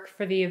work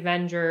for the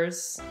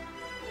Avengers.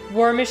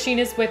 War Machine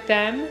is with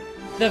them.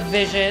 The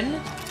Vision.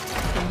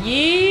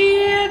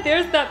 Yeah,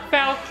 there's that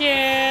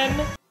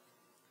Falcon.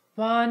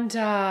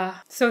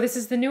 Wanda. So this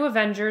is the new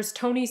Avengers.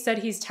 Tony said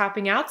he's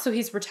tapping out, so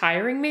he's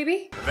retiring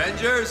maybe?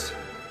 Avengers!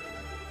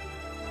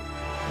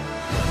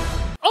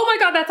 Oh my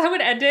God, that's how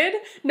it ended?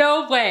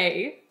 No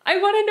way. I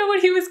want to know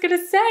what he was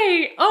gonna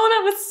say. Oh,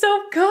 that was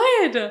so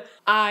good.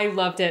 I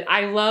loved it.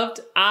 I loved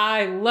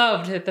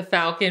that the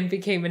Falcon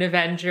became an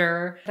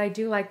Avenger. But I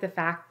do like the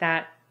fact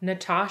that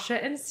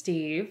Natasha and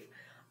Steve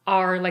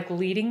are like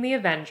leading the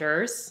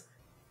Avengers.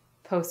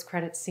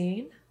 Post-credit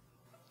scene.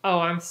 Oh,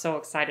 I'm so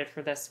excited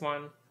for this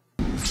one.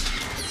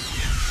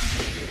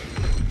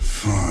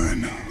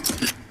 Fine.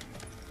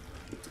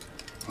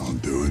 I'll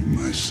do it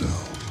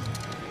myself.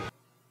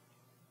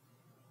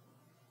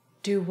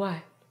 Do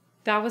what?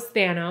 That was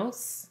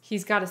Thanos.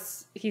 He's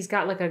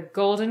got like a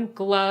golden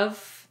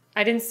glove.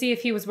 I didn't see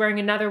if he was wearing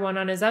another one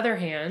on his other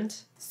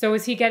hand. So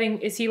is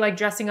he like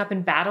dressing up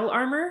in battle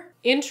armor?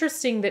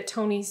 Interesting that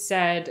Tony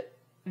said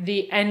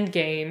the end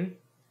game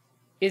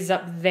is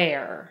up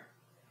there.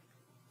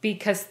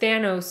 because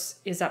Thanos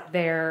is up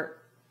there,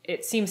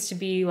 it seems to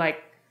be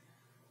like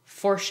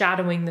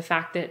foreshadowing the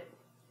fact that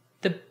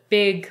the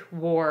big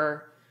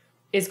war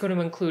is going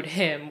to include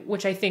him,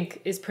 which I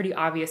think is pretty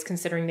obvious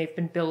considering they've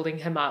been building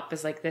him up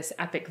as like this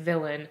epic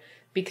villain,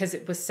 because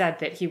it was said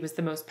that he was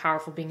the most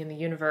powerful being in the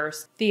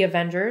universe. The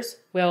Avengers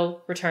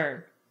will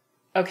return.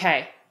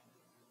 Okay,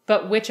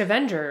 but which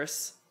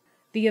Avengers?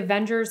 The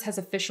Avengers has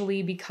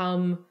officially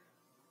become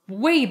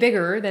way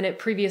bigger than it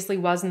previously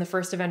was in the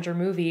first Avenger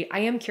movie. I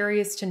am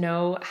curious to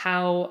know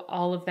how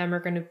all of them are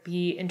going to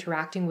be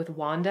interacting with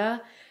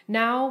Wanda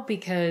now,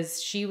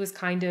 because she was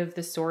kind of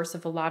the source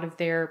of a lot of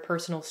their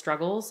personal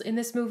struggles in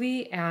this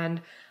movie,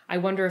 and I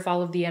wonder if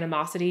all of the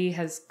animosity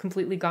has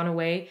completely gone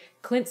away.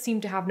 Clint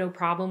seemed to have no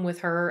problem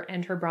with her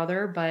and her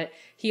brother, but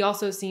he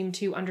also seemed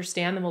to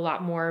understand them a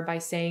lot more by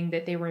saying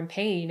that they were in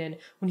pain, and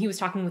when he was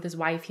talking with his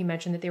wife, he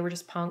mentioned that they were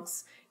just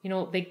punks. You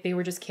know, they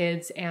were just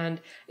kids, and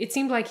it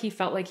seemed like he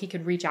felt like he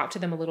could reach out to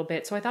them a little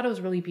bit. So I thought it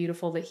was really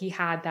beautiful that he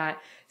had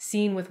that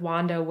scene with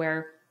Wanda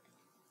where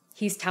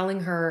he's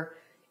telling her,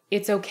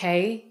 it's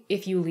okay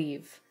if you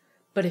leave,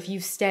 but if you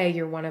stay,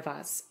 you're one of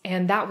us.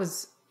 And that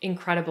was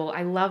incredible.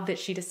 I love that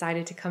she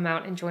decided to come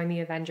out and join the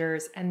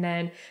Avengers. And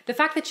then the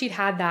fact that she'd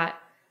had that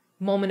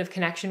moment of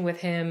connection with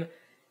him,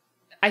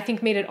 I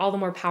think made it all the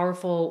more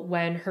powerful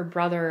when her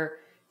brother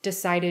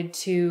decided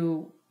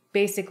to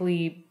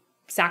basically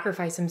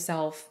sacrifice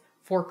himself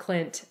for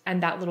Clint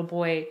and that little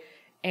boy.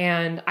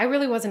 And I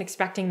really wasn't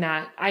expecting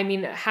that. I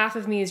mean, half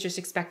of me is just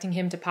expecting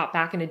him to pop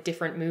back in a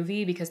different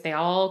movie because they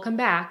all come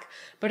back.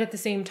 But at the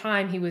same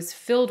time, he was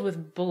filled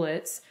with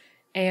bullets,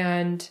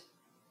 and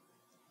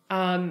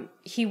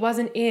he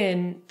wasn't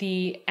in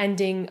the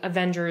ending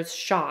Avengers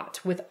shot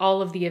with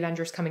all of the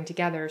Avengers coming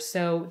together.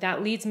 So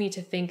that leads me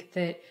to think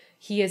that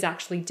he is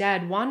actually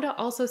dead. Wanda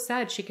also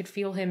said she could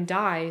feel him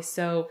die.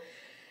 So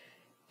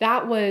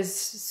that was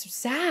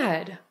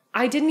sad.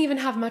 I didn't even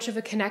have much of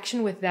a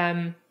connection with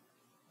them.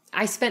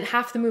 I spent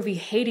half the movie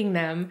hating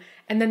them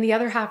and then the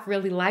other half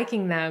really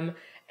liking them.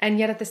 And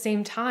yet at the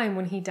same time,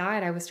 when he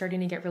died, I was starting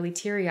to get really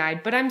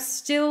teary-eyed. But I'm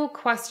still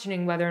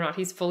questioning whether or not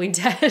he's fully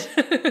dead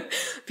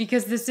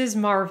because this is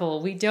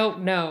Marvel. We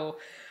don't know.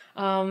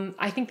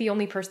 I think the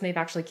only person they've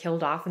actually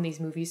killed off in these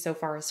movies so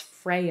far is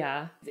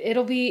Freya.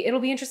 It'll be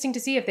interesting to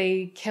see if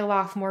they kill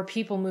off more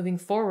people moving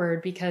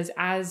forward, because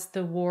as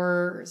the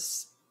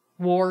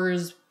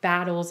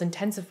battles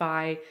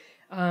intensify,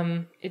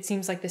 it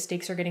seems like the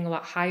stakes are getting a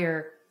lot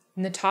higher.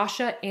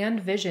 Natasha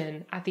and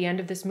Vision at the end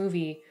of this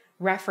movie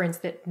reference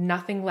that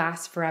nothing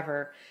lasts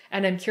forever.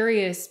 And I'm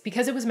curious,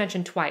 because it was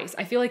mentioned twice,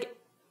 I feel like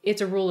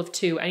it's a rule of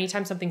two.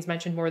 Anytime something's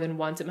mentioned more than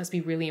once, it must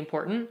be really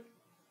important.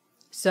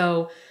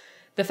 So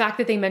the fact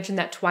that they mentioned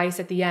that twice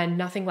at the end,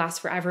 nothing lasts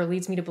forever,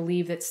 leads me to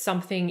believe that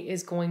something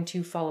is going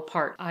to fall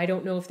apart. I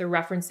don't know if they're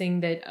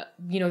referencing that,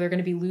 they're going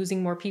to be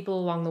losing more people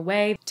along the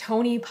way.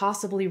 Tony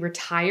possibly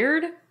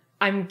retired.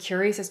 I'm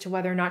curious as to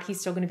whether or not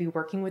he's still going to be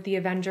working with the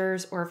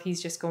Avengers or if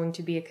he's just going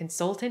to be a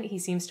consultant. He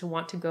seems to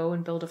want to go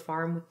and build a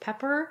farm with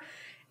Pepper.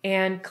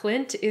 And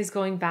Clint is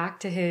going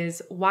back to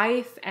his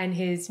wife and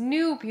his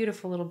new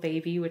beautiful little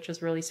baby, which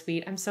was really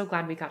sweet. I'm so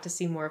glad we got to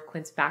see more of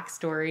Clint's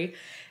backstory.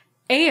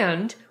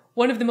 And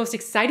one of the most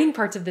exciting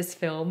parts of this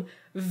film,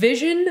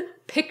 Vision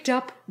picked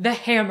up the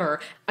hammer.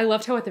 I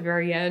loved how at the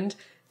very end,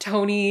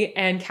 Tony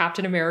and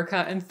Captain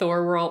America and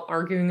Thor were all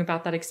arguing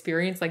about that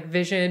experience. Like,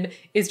 Vision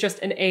is just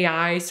an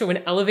AI, so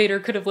an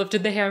elevator could have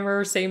lifted the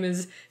hammer, same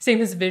as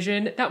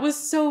Vision. That was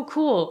so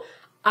cool.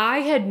 I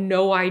had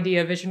no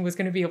idea Vision was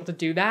going to be able to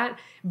do that.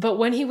 But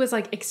when he was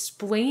like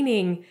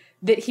explaining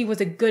that he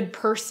was a good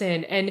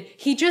person, and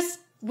he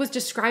just was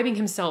describing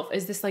himself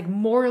as this like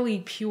morally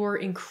pure,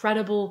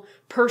 incredible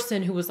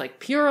person who was like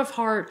pure of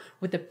heart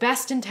with the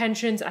best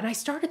intentions. And I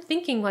started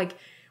thinking, like,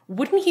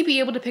 wouldn't he be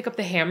able to pick up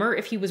the hammer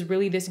if he was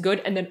really this good?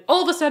 And then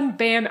all of a sudden,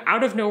 bam,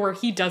 out of nowhere,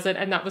 he does it.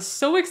 And that was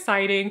so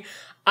exciting.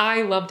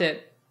 I loved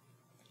it.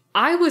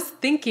 I was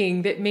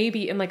thinking that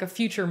maybe in like a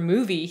future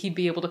movie, he'd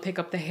be able to pick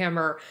up the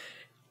hammer.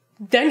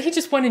 Then he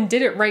just went and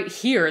did it right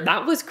here.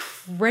 That was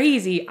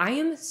crazy. I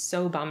am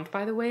so bummed,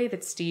 by the way,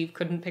 that Steve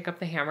couldn't pick up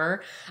the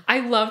hammer.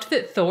 I loved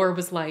that Thor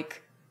was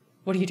like,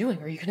 what are you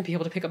doing? Are you going to be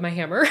able to pick up my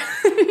hammer?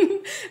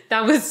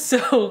 That was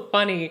so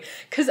funny.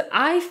 Because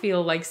I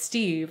feel like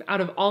Steve,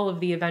 out of all of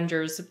the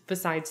Avengers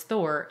besides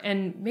Thor,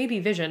 and maybe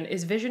Vision,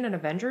 is Vision an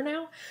Avenger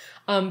now?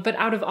 But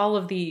out of all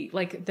of the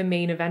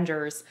main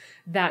Avengers,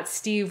 that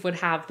Steve would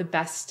have the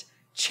best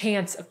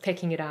chance of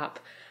picking it up.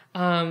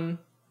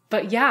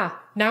 But yeah,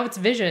 now it's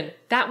Vision.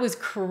 That was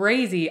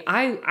crazy.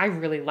 I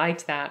really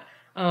liked that.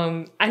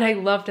 And I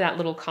loved that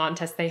little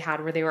contest they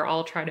had where they were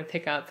all trying to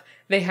pick up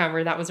the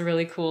hammer. That was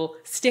really cool.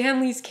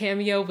 Stan Lee's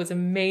cameo was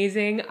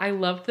amazing. I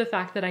loved the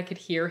fact that I could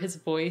hear his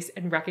voice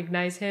and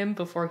recognize him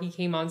before he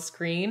came on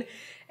screen.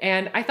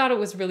 And I thought it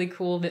was really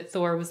cool that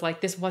Thor was like,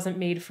 this wasn't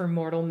made for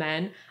mortal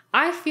men.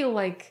 I feel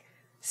like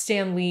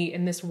Stan Lee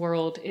in this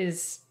world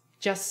is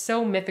just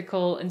so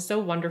mythical and so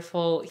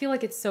wonderful. I feel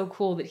like it's so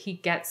cool that he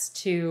gets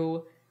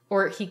to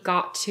or he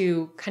got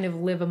to kind of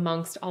live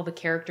amongst all the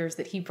characters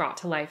that he brought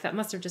to life. That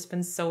must have just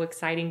been so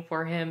exciting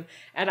for him.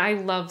 And I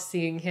love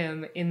seeing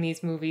him in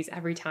these movies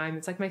every time.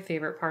 It's like my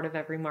favorite part of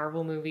every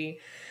Marvel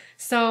movie.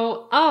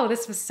 So, oh,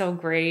 this was so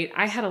great.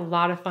 I had a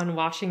lot of fun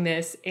watching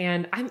this,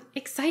 and I'm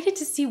excited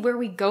to see where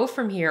we go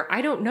from here.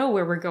 I don't know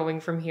where we're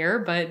going from here,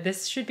 but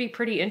this should be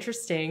pretty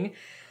interesting.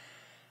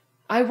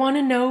 I want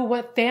to know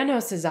what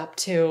Thanos is up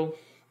to.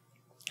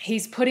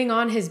 He's putting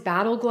on his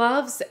battle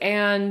gloves,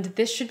 and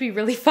this should be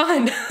really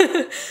fun.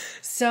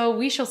 So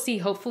we shall see.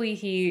 Hopefully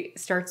he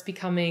starts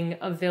becoming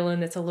a villain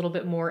that's a little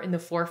bit more in the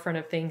forefront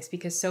of things,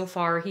 because so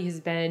far he has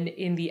been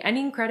in the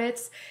ending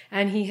credits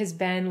and he has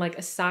been like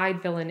a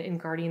side villain in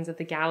Guardians of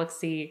the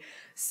Galaxy.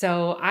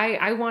 So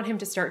I want him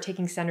to start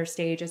taking center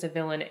stage as a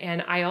villain.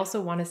 And I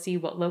also want to see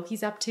what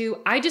Loki's up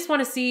to. I just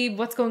want to see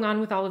what's going on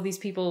with all of these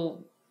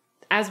people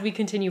as we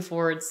continue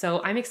forward.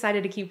 So I'm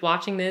excited to keep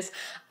watching this.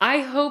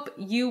 I hope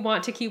you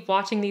want to keep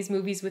watching these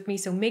movies with me,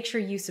 so make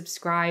sure you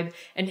subscribe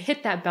and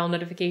hit that bell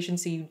notification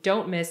so you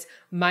don't miss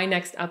my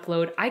next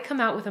upload. I come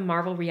out with a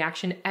Marvel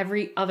reaction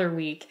every other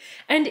week.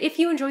 And if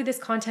you enjoyed this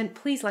content,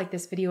 please like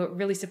this video. It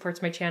really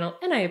supports my channel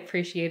and I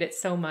appreciate it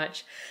so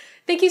much.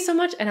 Thank you so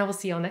much, and I will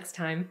see y'all next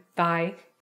time. Bye.